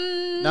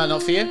 Great. No,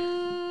 not for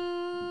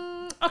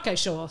you? Okay,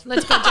 sure.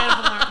 Let's go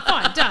Jennifer Lawrence.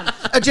 Fine, done.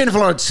 Jennifer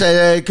Lawrence,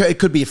 it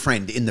could be a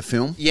friend in the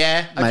film.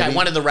 Yeah, okay. Maybe.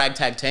 One of the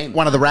ragtag team.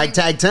 One of the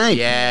ragtag team.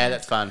 Yeah,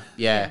 that's fun.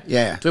 Yeah.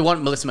 Yeah. Do we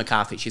want Melissa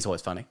McCarthy? She's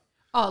always funny.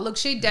 Oh, look,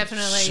 she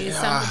definitely is.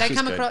 They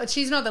come across.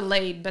 She's not the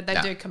lead, but they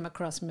do come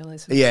across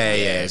Melissa.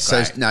 Yeah.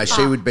 So no,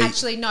 she would be.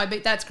 Actually, no,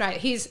 but that's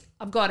great.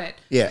 I've got it.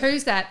 Yeah.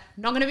 Who's that?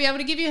 I'm not going to be able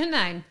to give you her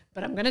name,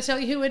 but I'm going to tell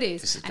you who it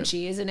is. And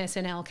she is an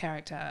SNL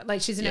character.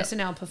 Like she's an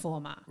SNL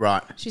performer.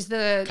 Right. She's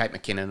the Kate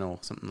McKinnon or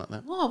something like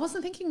that. Oh, I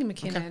wasn't thinking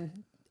McKinnon. Okay.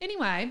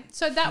 Anyway,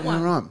 so that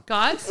one, right.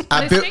 guys.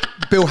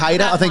 Bill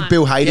Hader. I think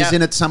Bill Hader's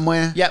in it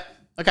somewhere. Yep.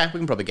 Okay, we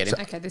can probably get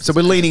him. So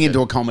we're leaning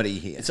into a comedy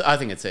here. I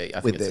think it's a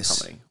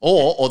comedy,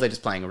 or they're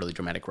just playing a really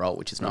dramatic role,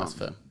 which is nice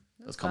for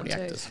those comedy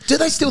actors. Do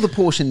they steal the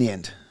Porsche in the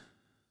end?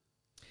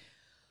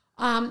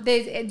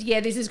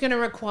 This is going to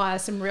require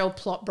some real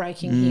plot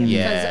breaking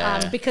here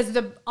because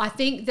I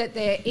think that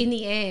in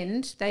the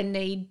end they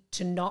need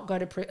to not go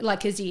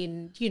to as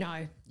in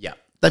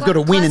they've got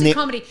to win in their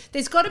comedy.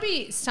 There's got to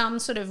be some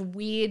sort of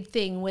weird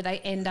thing where they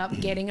end up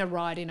getting a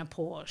ride in a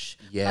Porsche,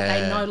 but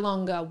they no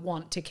longer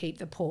want to keep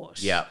the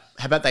Porsche. Yeah.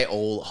 How about they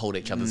all hold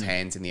each other's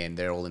hands in the end?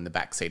 They're all in the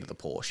back seat of the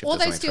Porsche. Or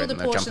they steal the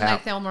Porsche and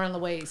they Thelma and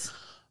Louise.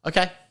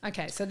 Okay.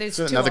 So there's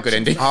another good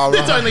ending. Oh, right.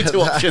 There's only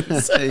 2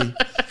 options.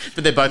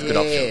 But they're both good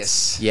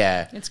options.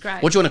 Yeah. It's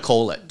great. What do you want to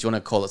call it? Do you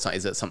want to call it something?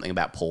 Is it something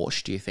about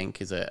Porsche, do you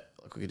think? Is it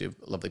like we could do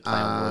a lovely play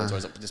on words, or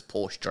is it just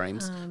Porsche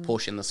dreams?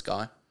 Porsche in the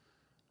sky?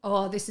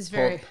 Oh, this is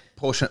very...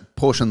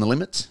 Porsche and the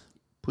limits?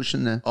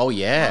 Pushing the... Oh,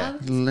 yeah.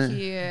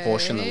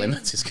 Porsche and the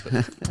limits is good.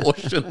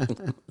 Porsche and the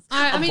limits.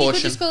 I mean, you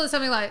could just call it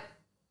something like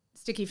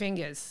Sticky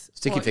Fingers.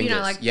 Sticky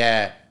Fingers,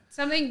 yeah.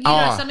 Something,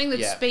 something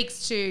that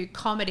speaks to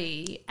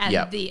comedy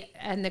and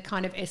the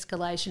kind of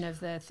escalation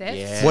of the theft.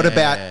 Yeah. What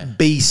about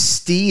Be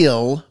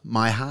Still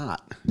My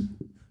Heart?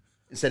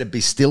 Instead of Be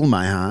Still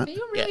My Heart. But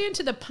you're really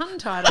into the pun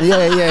title. Yeah,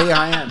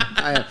 I am.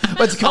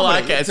 But it's a comedy. I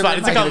like it. It's fun.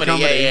 It's a comedy.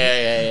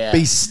 Yeah.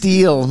 Be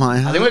Still My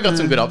Heart. I think we've got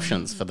some good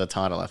options for the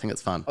title. I think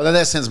it's fun. Although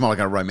that sounds more like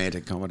a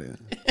romantic comedy.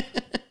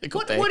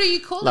 What do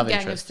you call a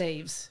gang of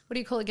thieves? What do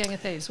you call a gang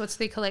of thieves? What's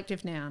the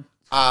collective noun?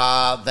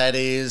 That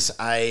is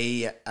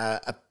a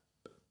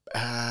do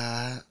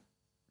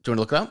you want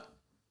to look it up?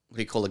 What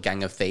do you call a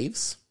gang of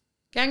thieves?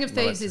 Gang of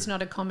Thieves is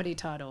not a comedy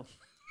title.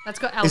 That's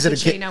got Al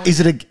Pacino. Is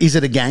it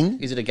a gang?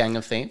 Is it a gang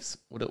of thieves?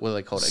 What do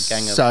they call it? A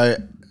gang of...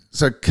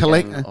 So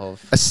collect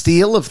a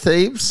steal of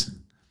thieves?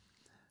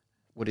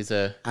 What is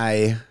a...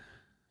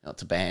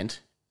 it's a band.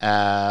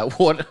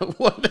 What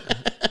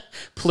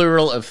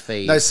plural of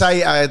thieves? No, say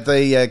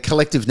the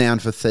collective noun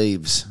for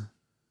thieves.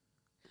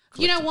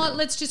 You know what?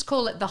 Let's just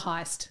call it the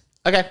heist.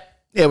 Okay.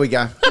 There we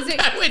go.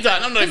 We're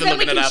done. I'm not even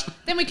looking it up.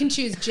 Then we can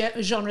choose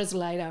genres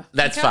later.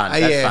 That's fun.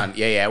 That's fun.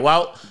 Yeah.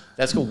 Well,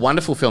 that's a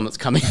wonderful film that's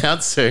coming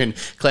out soon.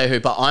 Claire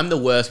Hooper. I'm the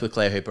Worst with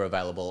Claire Hooper,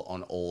 available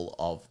on all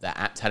of the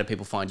apps. How do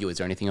people find you? Is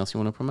there anything else you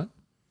want to promote?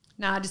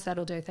 No, just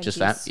that'll do. Thank you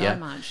so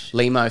much.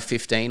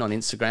 Lehmo15 on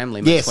Instagram.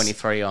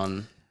 Lehmo23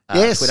 on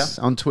Twitter.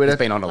 On Twitter. He's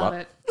been on a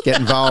lot. Get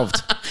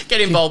involved.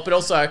 Get involved, but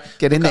also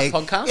get in there.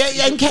 Podcast.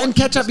 Yeah, and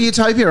catch up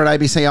Utopia at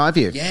ABC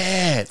iView.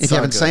 Yeah, if you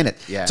haven't seen it.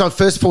 Yeah. So the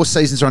first 4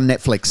 seasons are on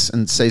Netflix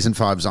and season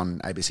 5's on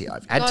ABC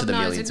iView. Add to the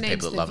millions of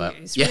people that love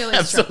it. Yeah, really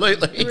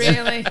absolutely.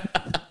 Really.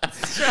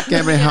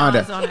 Get me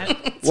harder.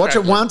 Watch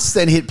it once,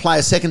 then hit play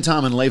a second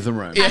time and leave the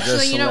room. Yeah.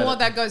 Actually, you know what?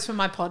 That goes for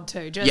my pod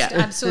too. Just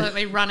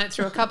absolutely run it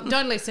through a couple.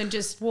 Don't listen.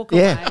 Just walk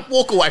away.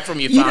 Walk away from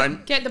your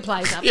phone. Get the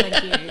plays up.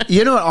 Thank you.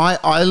 You know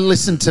what? I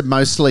listen to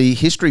mostly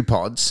history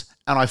pods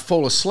and I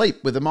fall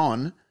asleep with them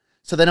on.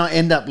 So then I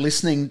end up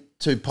listening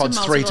to pods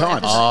 3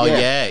 times. Oh,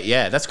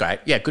 yeah. That's great.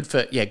 Yeah, good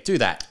for, do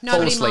that.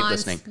 Fall asleep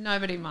listening.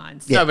 Nobody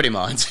minds. Yeah. Nobody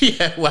minds.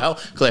 Yeah, well,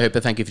 Claire Hooper,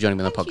 thank you for joining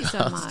me on the podcast.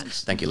 Thank you so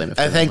much. Thank you, Lehmo.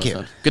 Thank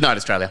you. Good night,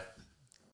 Australia.